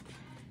 It's just,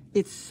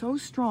 it's so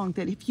strong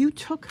that if you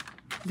took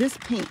this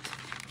paint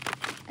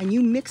and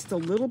you mixed a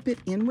little bit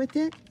in with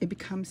it, it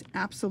becomes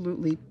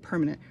absolutely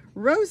permanent.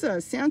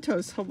 Rosa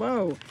Santos,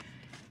 hello.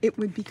 It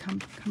would become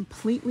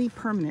completely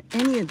permanent,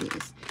 any of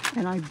these,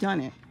 and I've done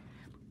it.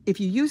 If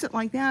you use it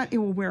like that, it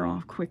will wear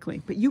off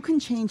quickly, but you can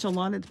change a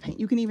lot of the paint.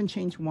 You can even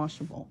change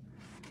washable.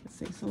 Let's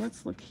see, so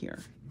let's look here.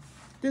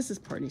 This is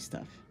party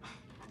stuff.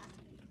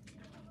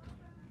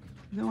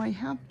 Though I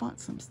have bought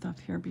some stuff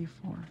here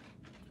before.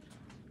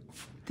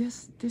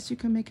 This you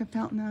can make a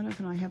fountain out of,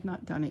 and I have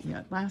not done it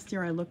yet. Last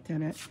year I looked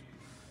at it,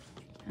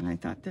 and I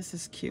thought, this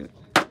is cute.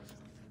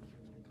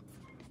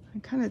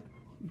 I'm kind of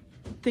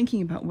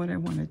thinking about what I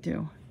want to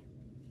do.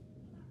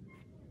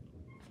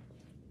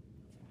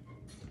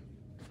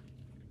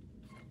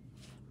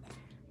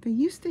 They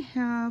used to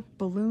have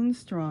balloon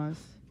straws,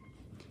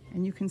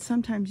 and you can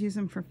sometimes use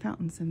them for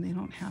fountains, and they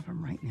don't have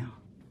them right now.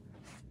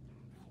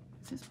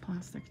 Is this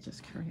plastic?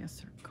 Just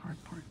curious, or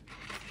cardboard?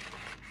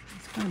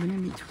 It's kind of an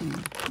in-between.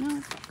 No,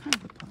 it's kind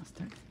of a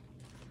plastic.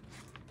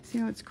 See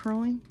how it's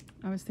curling?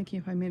 I was thinking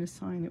if I made a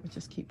sign, it would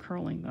just keep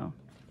curling, though.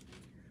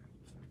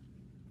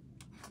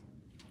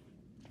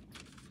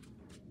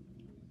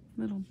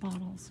 Little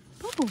bottles.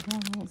 Bubble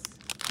bottles.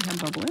 You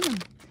have bubble in them.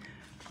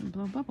 And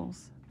blow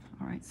bubbles.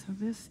 All right, so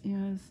this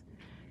is,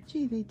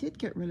 gee, they did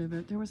get rid of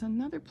it. There was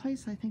another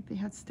place I think they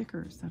had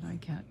stickers that I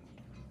get.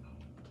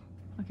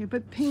 Okay,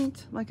 but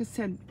paint, like I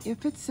said,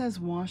 if it says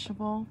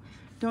washable,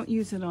 don't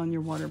use it on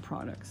your water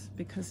products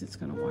because it's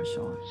going to wash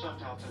off.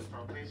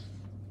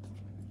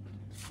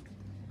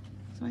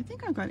 So I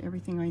think I've got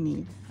everything I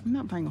need. I'm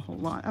not buying a whole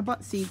lot. I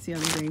bought seeds the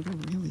other day.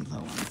 They're really low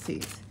on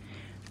seeds.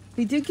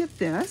 They did get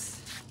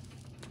this.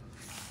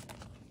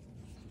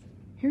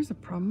 Here's a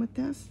problem with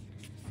this.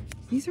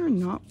 These are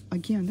not,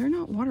 again, they're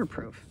not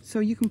waterproof. So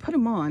you can put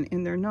them on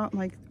and they're not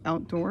like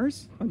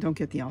outdoors. Oh, don't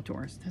get the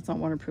outdoors. That's not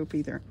waterproof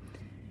either.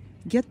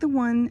 Get the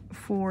one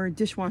for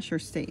dishwasher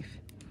safe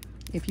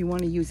if you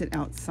want to use it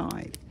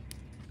outside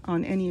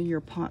on any of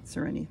your pots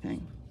or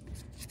anything.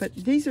 But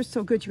these are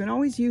so good. You can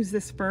always use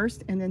this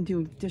first and then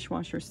do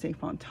dishwasher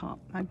safe on top.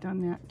 I've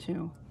done that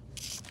too.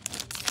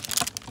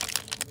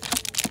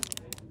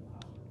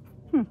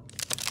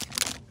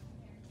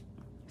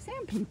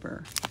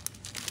 Sandpaper.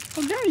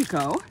 Well, there you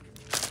go.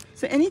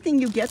 So anything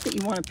you get that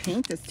you want to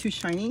paint that's too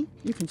shiny,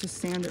 you can just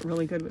sand it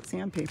really good with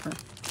sandpaper.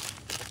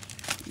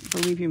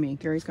 Believe you me,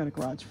 Gary's got a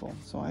garage full,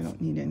 so I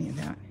don't need any of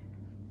that.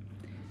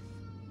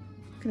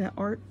 Look at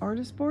that,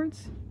 artist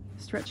boards,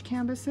 stretch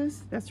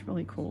canvases. That's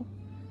really cool.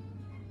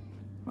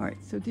 All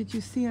right, so did you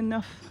see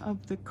enough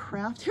of the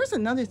craft? Here's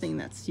another thing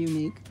that's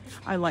unique.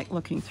 I like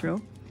looking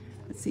through.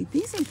 Let's see,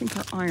 these I think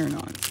are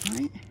iron-ons,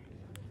 right?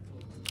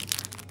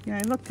 Yeah,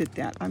 I looked at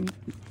that.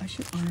 I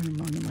should iron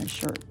them onto my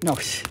shirt. No.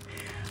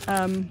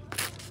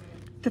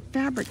 The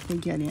fabric they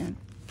get in.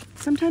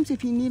 Sometimes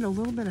if you need a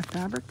little bit of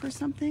fabric for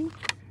something,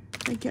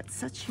 they get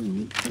such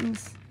unique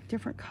things,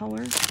 different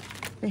colors.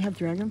 They have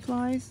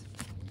dragonflies.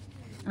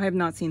 I have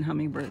not seen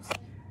hummingbirds.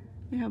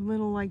 They have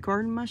little like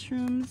garden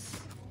mushrooms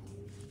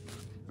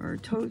or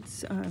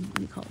toads. What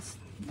do you call it?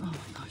 Oh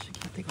gosh, I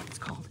can't think of what it's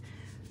called.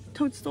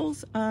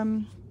 Toadstools.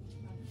 I'm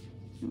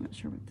not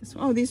sure what this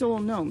one. Oh, these are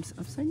little gnomes.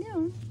 Upside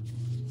down.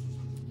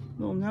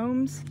 Little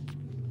gnomes.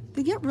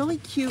 They get really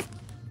cute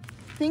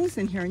things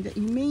in here that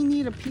you may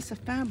need a piece of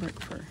fabric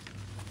for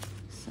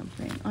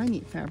something. I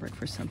need fabric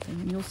for something,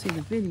 and you'll see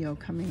the video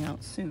coming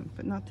out soon,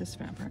 but not this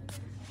fabric.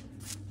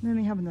 And then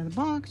they have another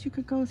box you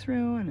could go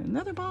through, and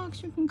another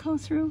box you can go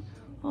through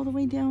all the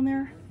way down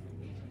there.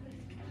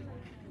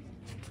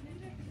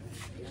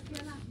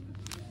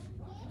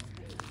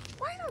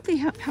 Why don't they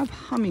have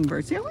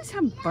hummingbirds? They always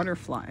have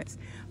butterflies.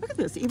 Look at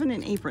this, even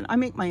an apron. I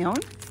make my own.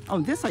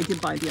 Oh, this I did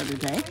buy the other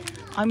day.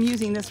 I'm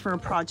using this for a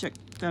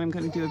project that I'm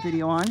going to do a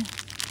video on.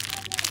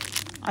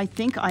 I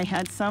think I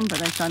had some,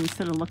 but I thought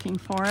instead of looking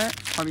for it,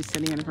 probably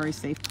sitting in a very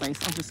safe place,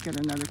 I'll just get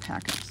another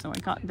package. So I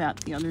got that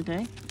the other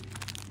day.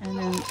 And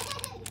then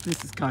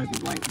this has got to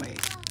be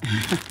lightweight.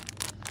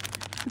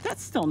 But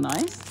that's still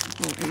nice,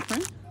 little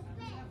apron.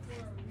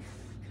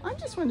 I'm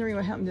just wondering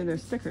what happened to their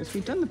stickers.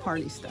 We've done the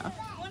party stuff.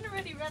 One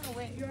already ran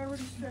away. You're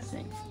already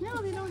stressing. No,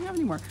 they don't have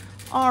any more.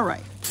 All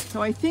right,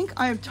 so I think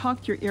I've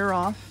talked your ear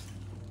off.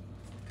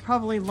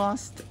 Probably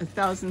lost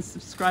 1,000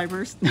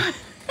 subscribers.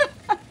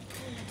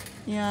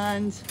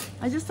 And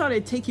I just thought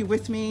I'd take you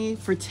with me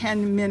for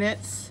 10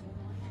 minutes.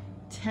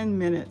 10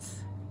 minutes.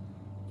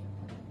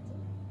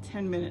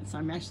 10 minutes.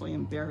 I'm actually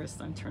embarrassed.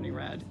 I'm turning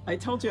red. I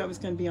told you I was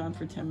going to be on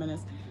for 10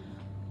 minutes.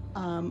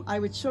 I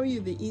would show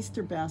you the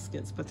Easter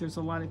baskets, but there's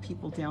a lot of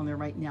people down there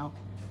right now.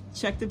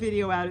 Check the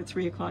video out at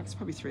 3 o'clock. It's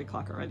probably 3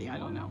 o'clock already. I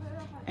don't know.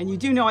 And you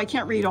do know I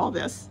can't read all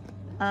this.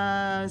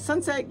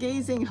 Sunset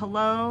Gazing,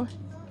 hello.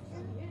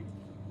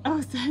 Oh,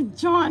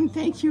 John,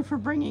 thank you for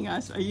bringing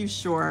us. Are you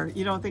sure?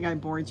 You don't think I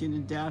bored you to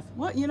death?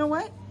 Well, you know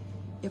what?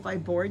 If I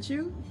bored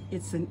you,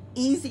 it's an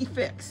easy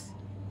fix.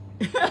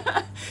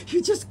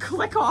 You just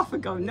click off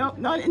and go, nope,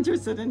 not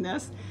interested in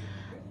this.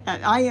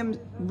 And I am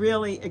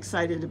really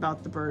excited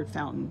about the bird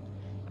fountain.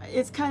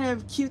 It's kind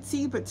of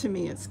cutesy, but to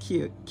me it's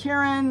cute.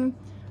 Karen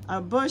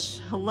Bush,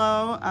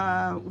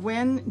 hello.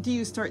 When do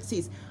you start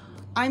seeds?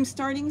 I'm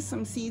starting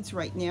some seeds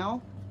right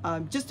now.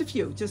 Just a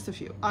few.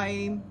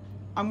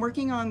 I'm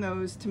working on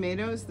those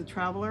tomatoes, the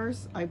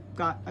travelers. I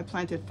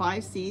planted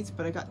 5 seeds,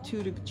 but I got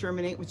 2 to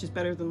germinate, which is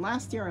better than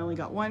last year. I only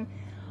got 1.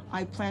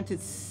 I planted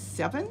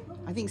 7,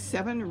 I think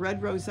 7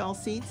 red roselle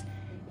seeds.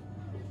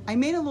 I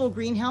made a little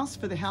greenhouse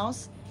for the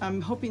house.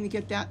 I'm hoping to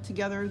get that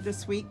together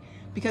this week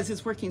because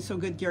it's working so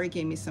good. Gary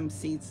gave me some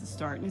seeds to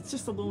start, and it's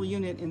just a little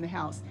unit in the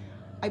house.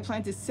 I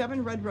planted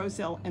 7 red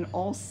roselle, and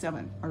all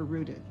 7 are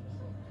rooted.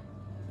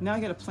 Now I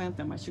got to plant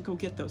them. I should go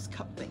get those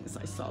cup things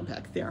I saw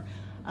back there.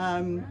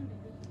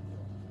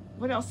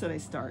 What else did I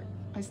start?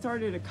 I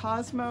started a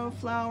Cosmo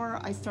flower.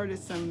 I started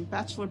some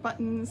bachelor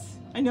buttons.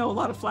 I know a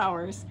lot of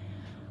flowers.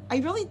 I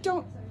really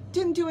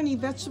didn't do any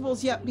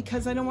vegetables yet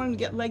because I don't want them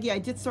to get leggy. I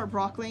did start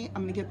broccoli.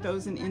 I'm gonna get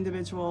those in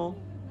individual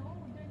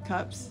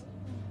cups.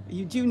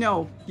 You do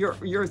know,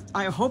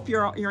 I hope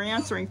you're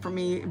answering for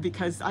me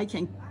because I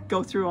can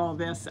go through all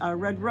this.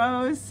 Red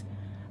rose.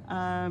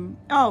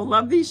 Oh,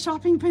 love these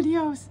shopping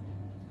videos.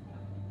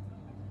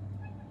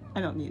 I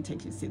don't need to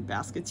take you to see the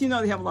baskets. You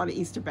know they have a lot of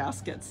Easter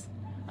baskets.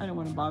 I don't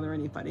want to bother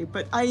anybody,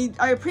 but I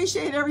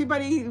appreciate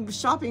everybody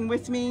shopping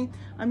with me.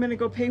 I'm going to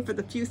go pay for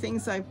the few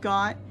things I've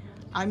got.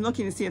 I'm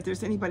looking to see if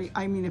there's anybody.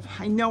 I mean, if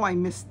I know I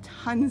missed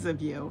tons of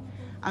you.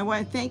 I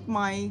want to thank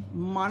my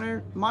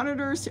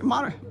monitors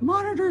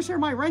are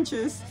my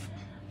wrenches.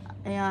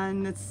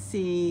 And let's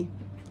see,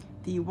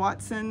 D.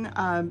 Watson.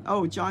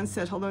 Oh, John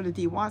said hello to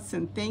D.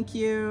 Watson. Thank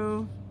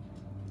you.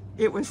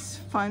 It was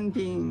fun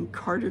being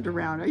carted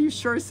around. Are you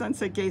sure,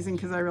 Sunset Gazing?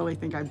 Because I really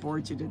think I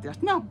bored you to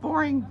death. Not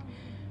boring.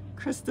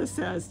 Krista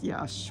says,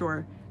 yeah,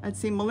 sure. Let's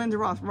see, Melinda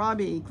Roth,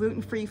 Robbie,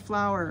 gluten-free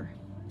flour.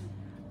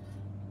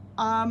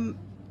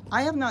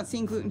 I have not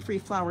seen gluten-free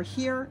flour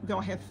here,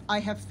 though I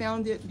have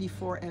found it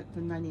before at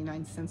the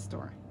 99-cent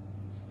store.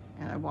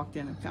 And I walked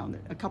in and found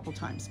it a couple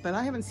times, but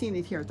I haven't seen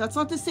it here. That's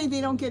not to say they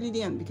don't get it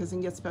in because they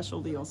can get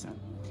special deals in.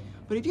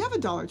 But if you have a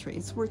Dollar Tree,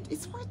 it's worth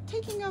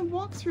taking a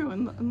walk through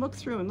and look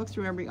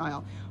through every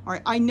aisle. All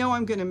right, I know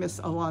I'm gonna miss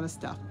a lot of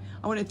stuff.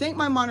 I want to thank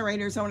my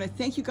moderators. I want to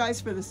thank you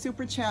guys for the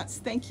super chats.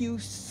 Thank you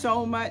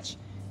so much.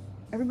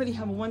 Everybody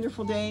have a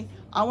wonderful day.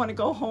 I want to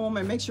go home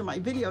and make sure my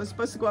video is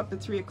supposed to go up at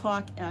 3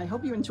 o'clock, and I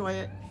hope you enjoy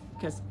it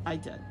because I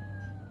did.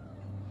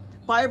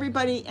 Bye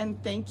everybody,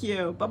 and thank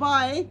you.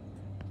 Bye-bye.